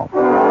call.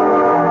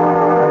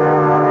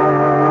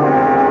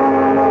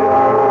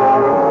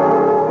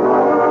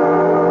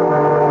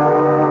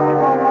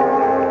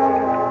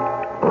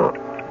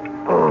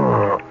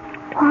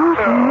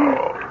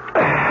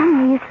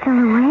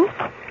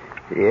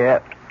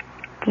 Yep.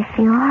 Do you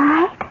feel all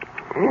right?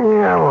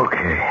 Yeah, I'm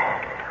okay.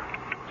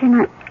 You're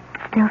not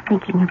still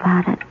thinking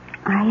about it,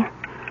 are you?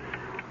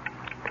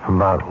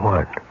 About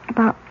what?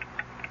 About,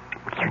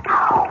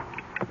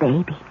 the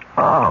baby.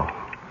 Oh,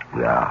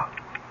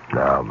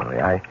 no, Millie.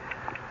 I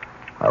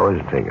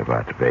wasn't thinking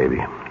about the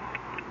baby.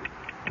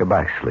 Go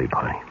back to sleep,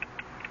 honey.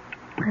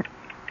 But,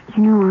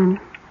 I'm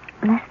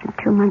less than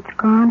 2 months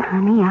gone,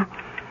 honey.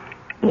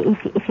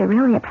 If you're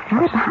really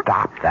upset about...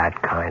 Stop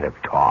that kind of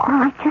talk.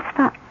 Well, I just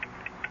thought...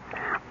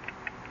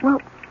 Well,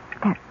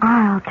 there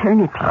are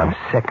alternatives. I'm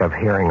sick of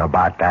hearing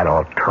about that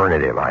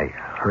alternative. I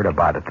heard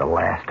about it the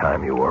last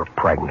time you were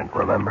pregnant,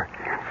 remember?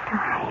 I'm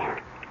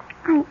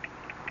sorry.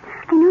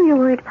 I know you're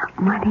worried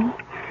about money.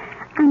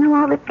 I know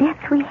all the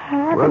debts we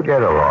have. We'll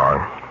get along.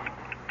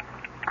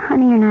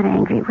 Honey, you're not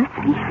angry with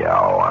me.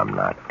 No, I'm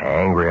not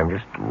angry. I'm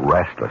just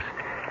restless.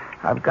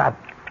 I've got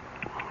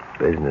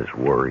business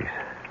worries.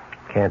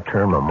 Can't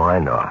turn my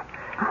mind off.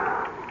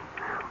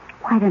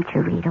 Why don't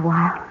you read a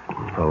while?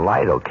 The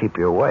light will keep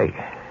you awake.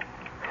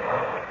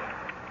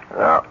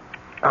 Well,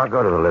 I'll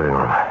go to the living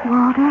room.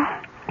 Walter?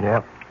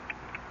 Yep.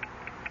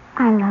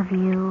 I love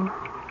you.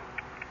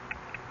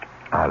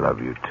 I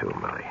love you too,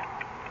 Millie.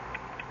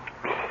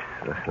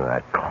 Listen to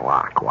that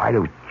clock. Why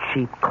do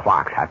cheap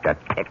clocks have to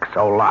tick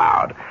so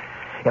loud?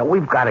 Yeah,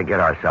 we've got to get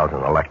ourselves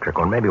an electric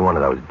one, maybe one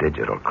of those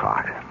digital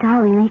clocks.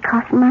 Darling, they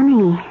cost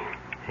money.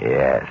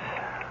 Yes.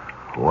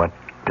 What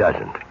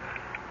doesn't?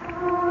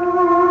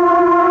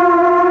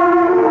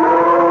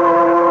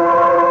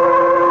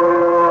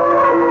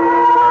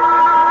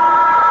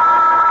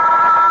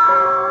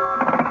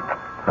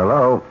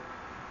 Hello?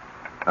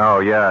 Oh,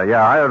 yeah,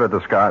 I ordered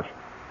the scotch.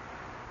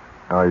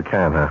 Oh, you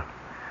can, huh?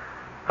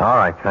 All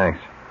right, thanks.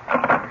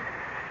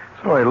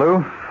 Sorry,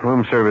 Lou.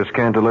 Room service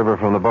can't deliver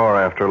from the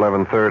bar after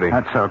 11:30.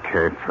 That's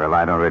okay, Phil.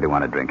 I don't really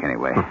want to drink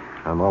anyway.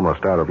 I'm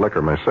almost out of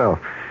liquor myself.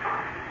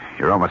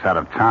 You're almost out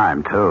of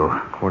time, too.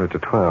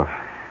 11:45.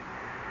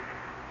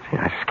 See,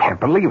 I just can't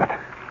believe it.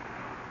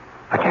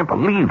 I can't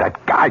believe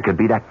that guy could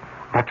be that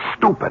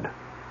stupid.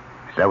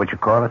 Is that what you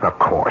call it? Of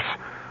course.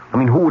 I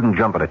mean, who wouldn't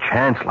jump at a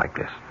chance like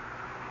this?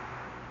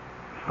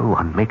 Lou,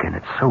 I'm making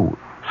it so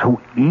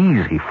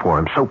easy for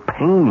him, so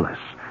painless.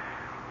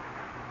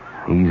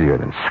 Easier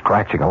than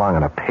scratching along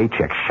on a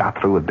paycheck shot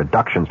through with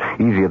deductions.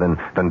 Easier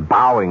than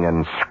bowing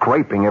and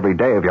scraping every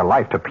day of your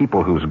life to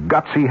people whose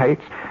guts he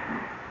hates.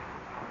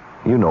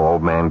 You know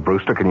old man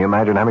Brewster. Can you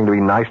imagine having to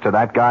be nice to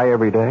that guy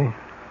every day?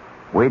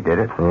 We did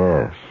it.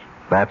 Yes.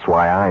 That's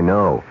why I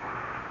know.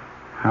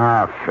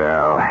 Ah,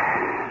 Phil.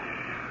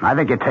 I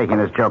think you're taking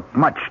this joke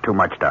much too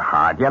much to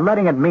heart. You're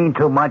letting it mean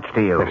too much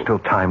to you. There's still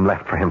time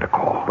left for him to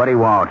call. But he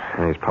won't.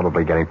 And he's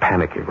probably getting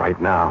panicky right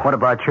now. What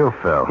about you,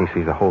 Phil? He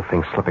sees the whole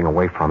thing slipping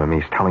away from him.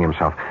 He's telling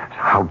himself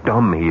how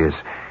dumb he is.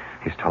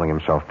 He's telling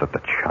himself that the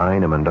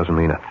Chinaman doesn't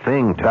mean a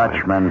thing to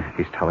Dutchman. him.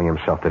 He's telling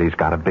himself that he's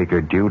got a bigger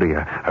duty,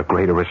 a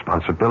greater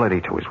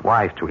responsibility to his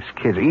wife, to his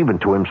kids, even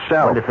to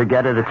himself. When you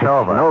forget it, it's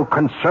over. No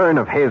concern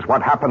of his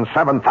what happens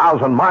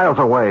 7,000 miles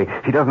away.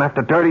 He doesn't have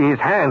to dirty his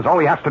hands. All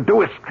he has to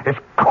do is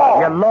call.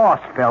 You're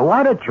lost, Phil.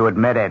 Why don't you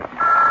admit it?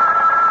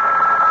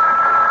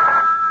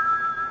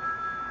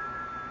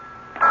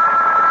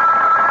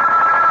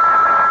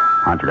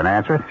 Aren't you going to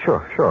answer it?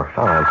 Sure.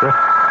 I'll answer it.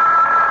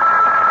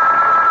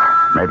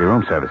 Maybe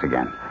room service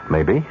again.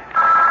 Maybe.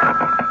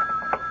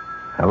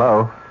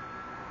 Hello?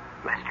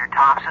 Mr.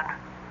 Thompson,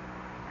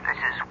 this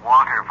is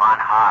Walter von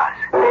Haas.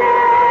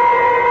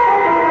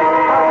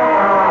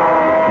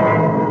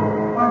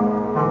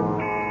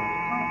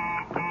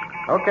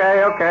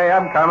 Okay,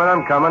 I'm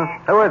coming.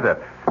 Who is it?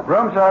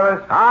 Room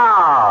service.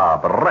 Ah,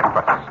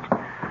 breakfast.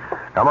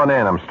 Come on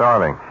in, I'm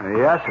starving.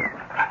 Yes, sir.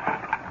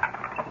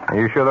 Are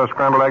you sure those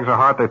scrambled eggs are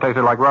hot? They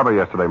tasted like rubber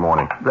yesterday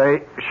morning.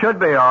 They should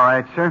be all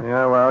right, sir.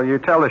 Yeah, well, you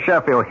tell the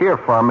chef he'll hear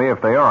from me if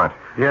they aren't.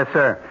 Yes,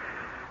 sir.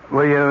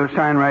 Will you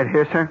sign right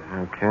here, sir?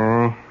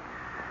 Okay.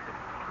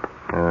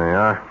 There we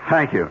are.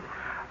 Thank you.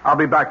 I'll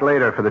be back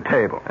later for the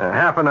table.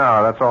 Half an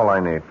hour, that's all I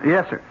need.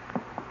 Yes, sir.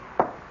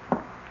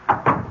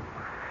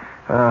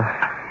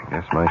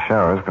 Guess my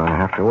shower's going to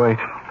have to wait.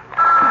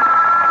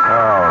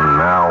 Oh,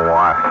 now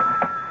what?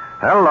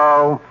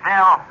 Hello.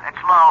 Phil,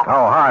 it's Lou.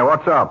 Oh, hi,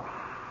 what's up?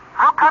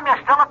 How come you're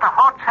still at the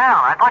hotel?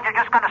 I thought you were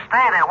just going to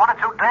stay there 1 or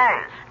 2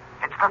 days.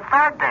 It's the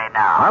 3rd day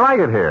now. I like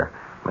it here.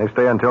 They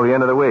stay until the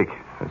end of the week.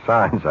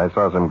 Besides, I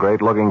saw some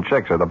great-looking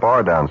chicks at the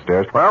bar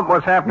downstairs. Well,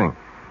 what's happening?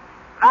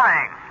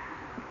 Nothing.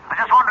 I was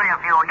just wondering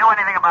if you knew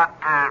anything about,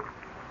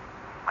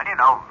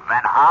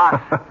 Van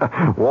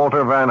Haas.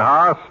 Walter Van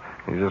Haas?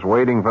 He's just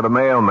waiting for the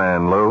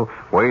mailman, Lou.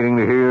 Waiting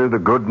to hear the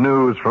good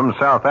news from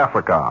South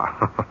Africa.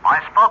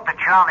 I spoke to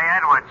Charlie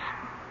Edwards.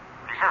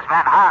 He says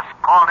Van Haas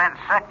called in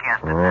sick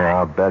yesterday. Yeah,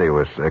 I'll bet he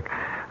was sick.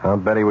 I'll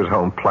bet he was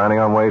home planning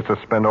on ways to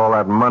spend all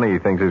that money he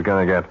thinks he's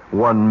going to get.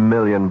 $1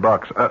 million.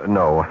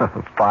 No,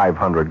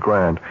 500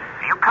 grand.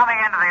 Are you coming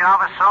into the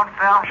office soon,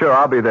 Phil? Sure,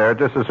 I'll be there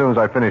just as soon as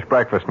I finish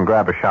breakfast and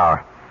grab a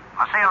shower.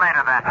 I'll see you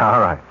later then. All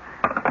right.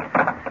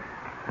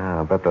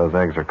 I'll bet those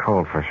eggs are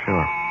cold for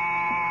sure.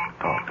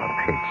 Oh, for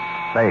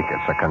Pete's sake,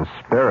 it's a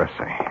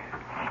conspiracy.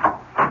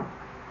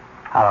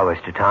 Hello,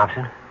 Mr.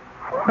 Thompson.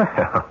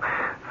 Well,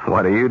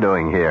 what are you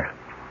doing here?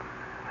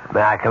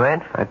 May I come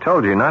in? I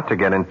told you not to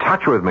get in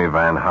touch with me,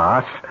 Van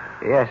Haas.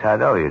 Yes, I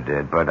know you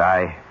did, but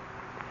I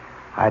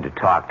had to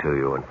talk to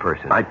you in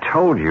person. I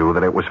told you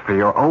that it was for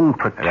your own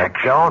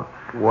protection. Don't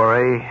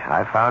worry.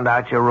 I found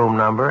out your room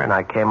number, and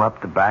I came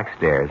up the back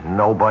stairs.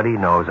 Nobody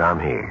knows I'm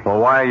here. Well,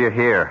 why are you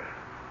here?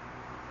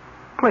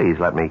 Please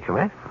let me come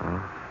in.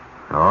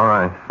 All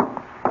right.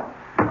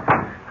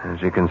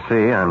 As you can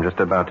see, I'm just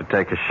about to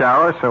take a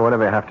shower, so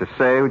whatever you have to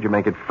say, would you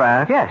make it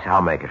fast? Yes,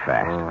 I'll make it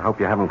fast. I hope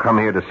you haven't come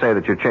here to say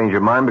that you changed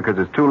your mind, because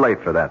it's too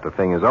late for that. The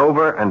thing is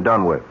over and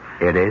done with.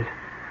 It is?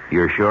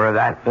 You're sure of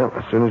that? Well,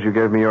 as soon as you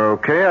gave me your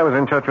okay, I was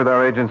in touch with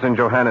our agents in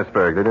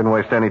Johannesburg. They didn't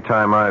waste any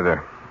time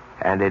either.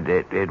 And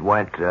it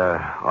went,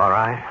 all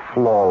right?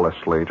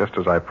 Flawlessly, just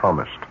as I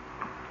promised.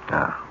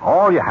 Now,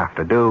 all you have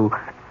to do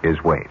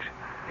is wait.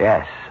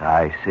 Yes,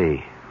 I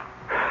see.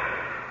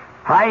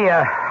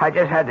 I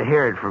just had to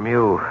hear it from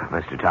you,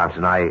 Mr.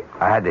 Thompson. I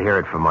had to hear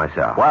it from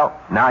myself. Well,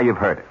 now you've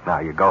heard it. Now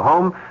you go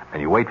home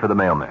and you wait for the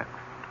mailman.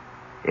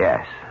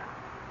 Yes,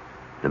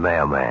 the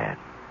mailman.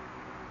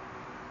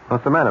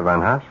 What's the matter, Van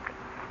Haas?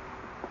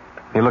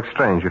 You look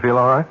strange. You feel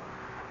all right?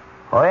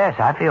 Oh, yes,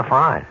 I feel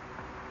fine.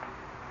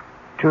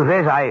 Truth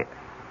is, I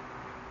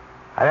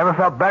I never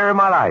felt better in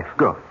my life.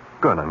 Good.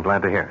 I'm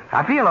glad to hear it.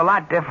 I feel a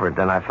lot different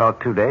than I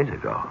felt 2 days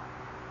ago.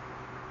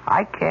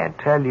 I can't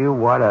tell you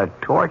what a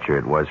torture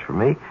it was for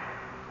me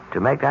to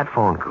make that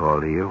phone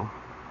call to you.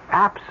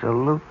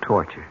 Absolute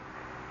torture.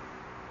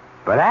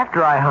 But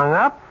after I hung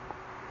up,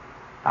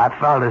 I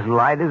felt as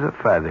light as a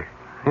feather.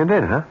 You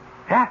did, huh?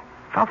 Yeah,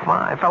 felt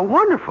fine. Felt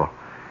wonderful.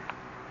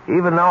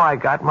 Even though I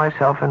got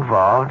myself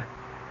involved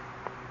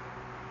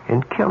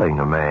in killing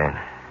a man.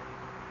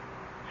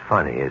 It's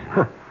funny, isn't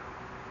it?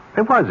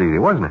 It was easy,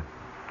 wasn't it?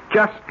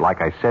 Just like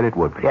I said it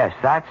would be. Yes,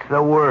 that's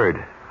the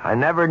word. I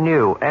never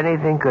knew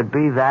anything could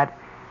be that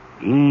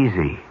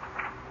easy.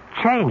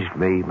 Changed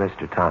me,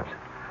 Mr. Thompson.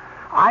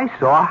 I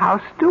saw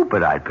how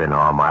stupid I'd been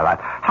all my life.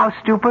 How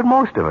stupid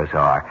most of us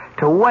are.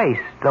 To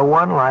waste the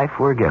one life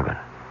we're given.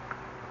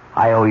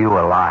 I owe you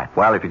a lot.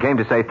 Well, if you came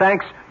to say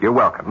thanks, you're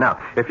welcome. Now,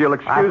 if you'll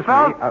excuse me...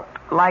 I felt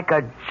like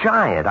a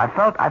giant. I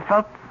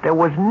felt there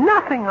was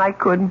nothing I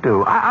couldn't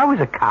do. I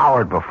was a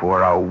coward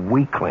before, a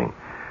weakling.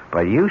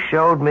 But you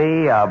showed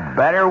me a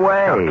better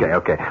way.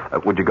 Okay.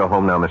 Would you go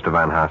home now, Mr.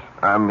 Van Haas?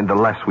 The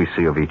less we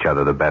see of each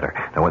other, the better.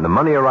 Now, when the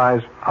money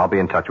arrives, I'll be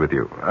in touch with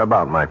you.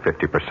 About my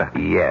 50%.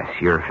 Yes,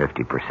 your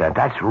 50%.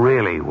 That's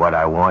really what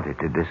I wanted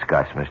to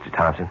discuss, Mr.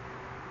 Thompson.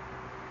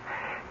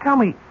 Tell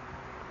me,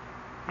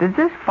 does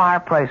this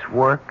fireplace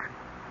work,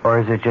 or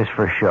is it just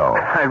for show?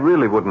 I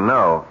really wouldn't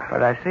know.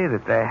 But I see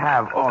that they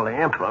have all the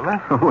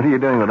implements. What are you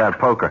doing with that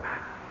poker?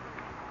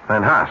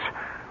 Van Haas,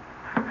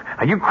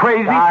 are you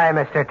crazy?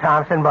 Sorry, Mr.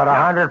 Thompson, but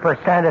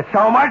 100% is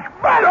so much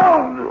better.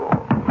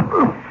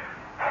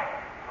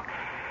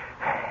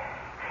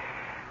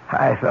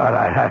 I thought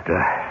I'd have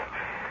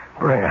to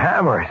bring a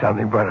hammer or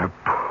something, but a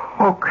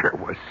poker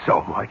was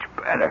so much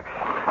better.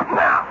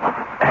 Now,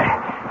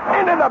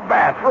 into the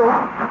bathroom,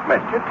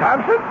 Mr.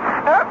 Thompson.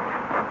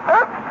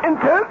 Up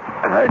into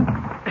the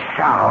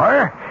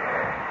shower.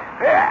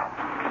 Yeah.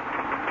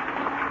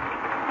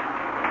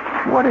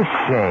 What a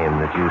shame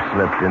that you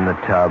slipped in the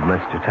tub,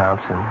 Mr.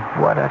 Thompson.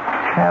 What a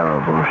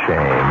terrible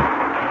shame.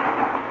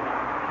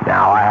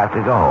 Now I have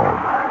to go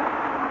home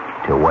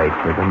to wait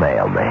for the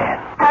mailman.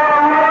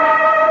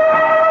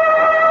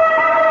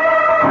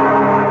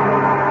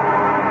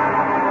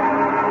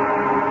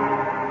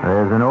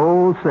 There's an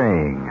old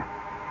saying.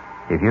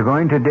 If you're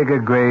going to dig a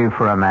grave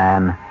for a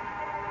man,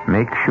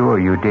 make sure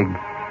you dig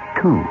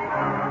two.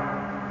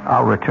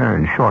 I'll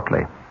return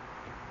shortly.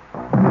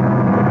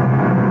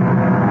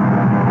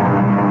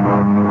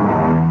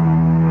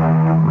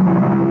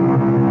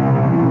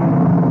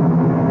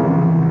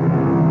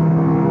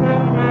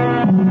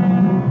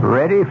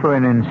 Ready for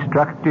an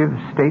instructive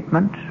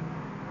statement?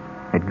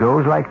 It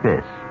goes like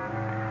this.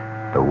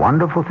 The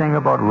wonderful thing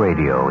about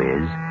radio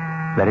is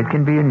that it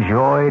can be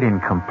enjoyed in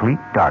complete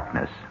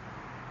darkness.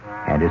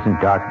 And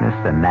isn't darkness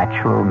the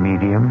natural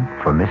medium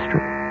for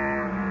mystery?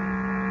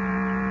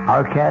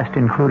 Our cast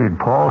included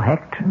Paul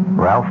Hecht,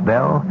 Ralph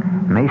Bell,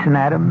 Mason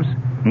Adams,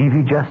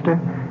 Evie Juster,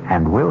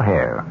 and Will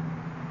Hare.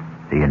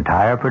 The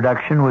entire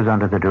production was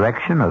under the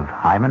direction of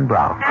Hyman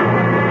Brown.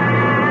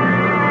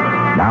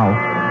 Now,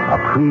 a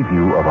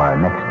preview of our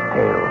next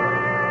tale.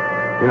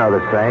 You know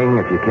the saying,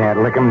 if you can't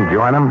lick 'em,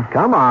 join 'em?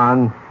 Come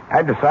on.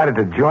 I decided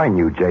to join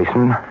you,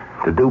 Jason,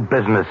 to do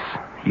business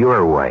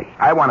your way.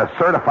 I want a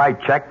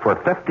certified check for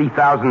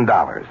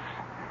 $50,000.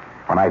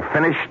 When I've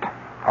finished,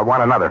 I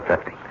want another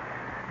 50.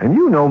 And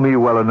you know me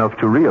well enough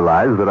to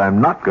realize that I'm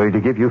not going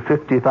to give you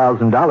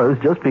 $50,000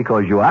 just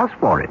because you asked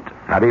for it.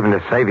 Not even to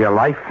save your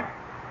life?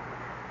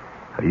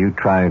 Are you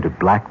trying to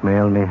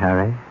blackmail me,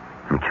 Harry?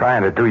 I'm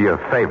trying to do you a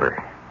favor.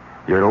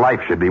 Your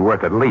life should be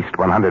worth at least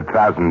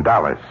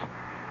 $100,000.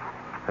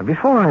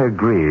 Before I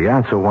agree,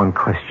 answer one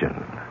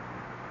question.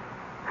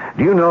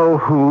 Do you know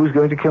who's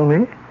going to kill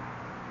me?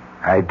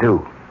 I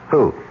do.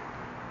 Who?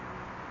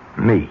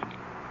 Me.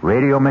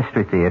 Radio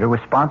Mystery Theater was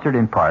sponsored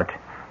in part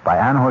by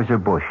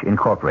Anheuser-Busch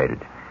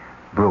Incorporated,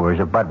 brewers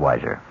of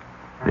Budweiser.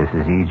 This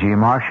is E.G.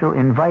 Marshall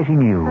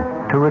inviting you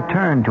to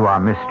return to our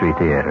Mystery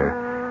Theater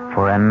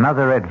for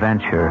another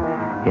adventure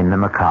in the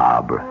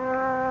macabre.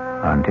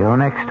 Until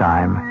next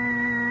time,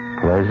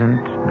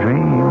 pleasant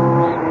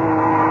dreams.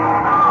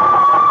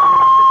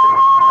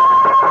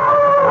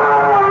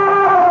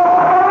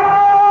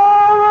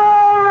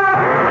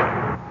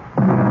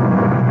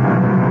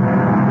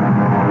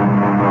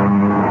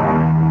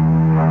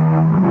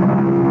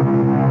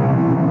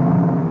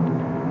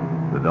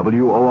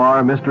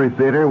 WOR Mystery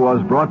Theater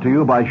was brought to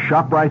you by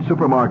ShopRite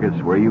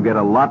Supermarkets, where you get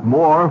a lot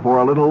more for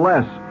a little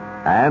less,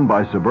 and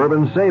by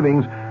Suburban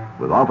Savings,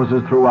 with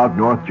offices throughout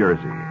North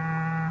Jersey.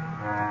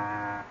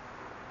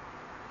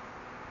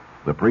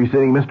 The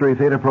preceding Mystery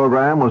Theater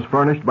program was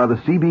furnished by the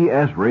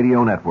CBS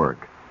Radio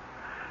Network.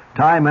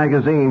 Time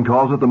magazine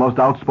calls it the most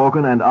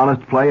outspoken and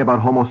honest play about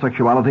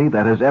homosexuality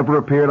that has ever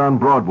appeared on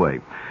Broadway.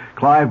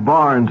 Clive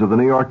Barnes of the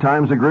New York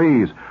Times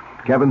agrees.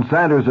 Kevin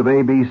Sanders of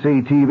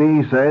ABC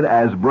TV said,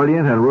 as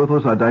brilliant and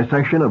ruthless a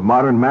dissection of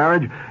modern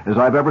marriage as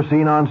I've ever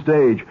seen on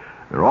stage.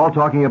 They're all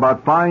talking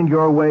about Find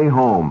Your Way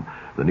Home,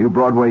 the new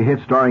Broadway hit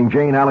starring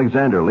Jane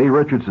Alexander, Lee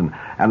Richardson,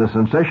 and the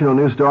sensational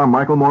new star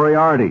Michael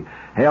Moriarty.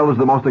 hailed as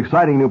the most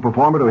exciting new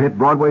performer to hit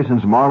Broadway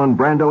since Marlon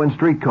Brando in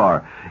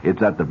Streetcar.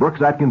 It's at the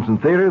Brooks Atkinson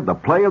Theater, the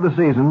play of the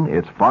season.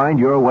 It's Find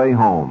Your Way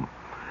Home.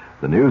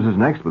 The news is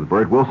next with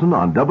Bert Wilson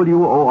on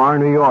WOR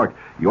New York,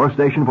 your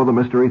station for the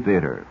Mystery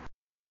Theater.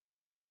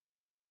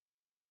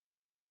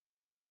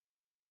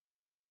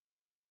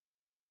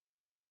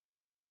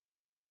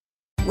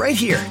 Right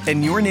here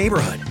in your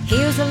neighborhood.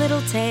 Here's a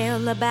little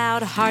tale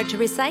about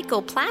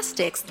hard-to-recycle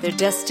plastics. Their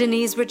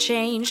destinies were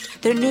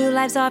changed. Their new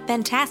lives are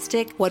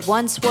fantastic. What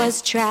once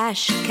was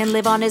trash can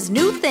live on as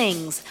new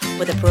things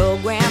with a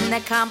program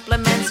that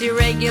complements your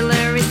regular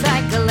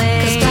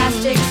recycling. 'Cause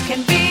plastics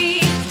can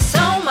be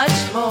so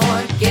much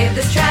more. Give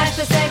this trash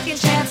the second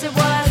chance it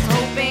was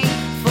hoping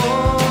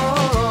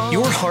for.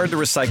 Your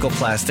hard-to-recycle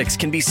plastics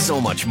can be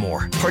so much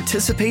more.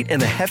 Participate in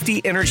the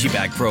Hefty Energy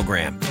Bag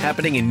program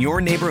happening in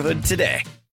your neighborhood today.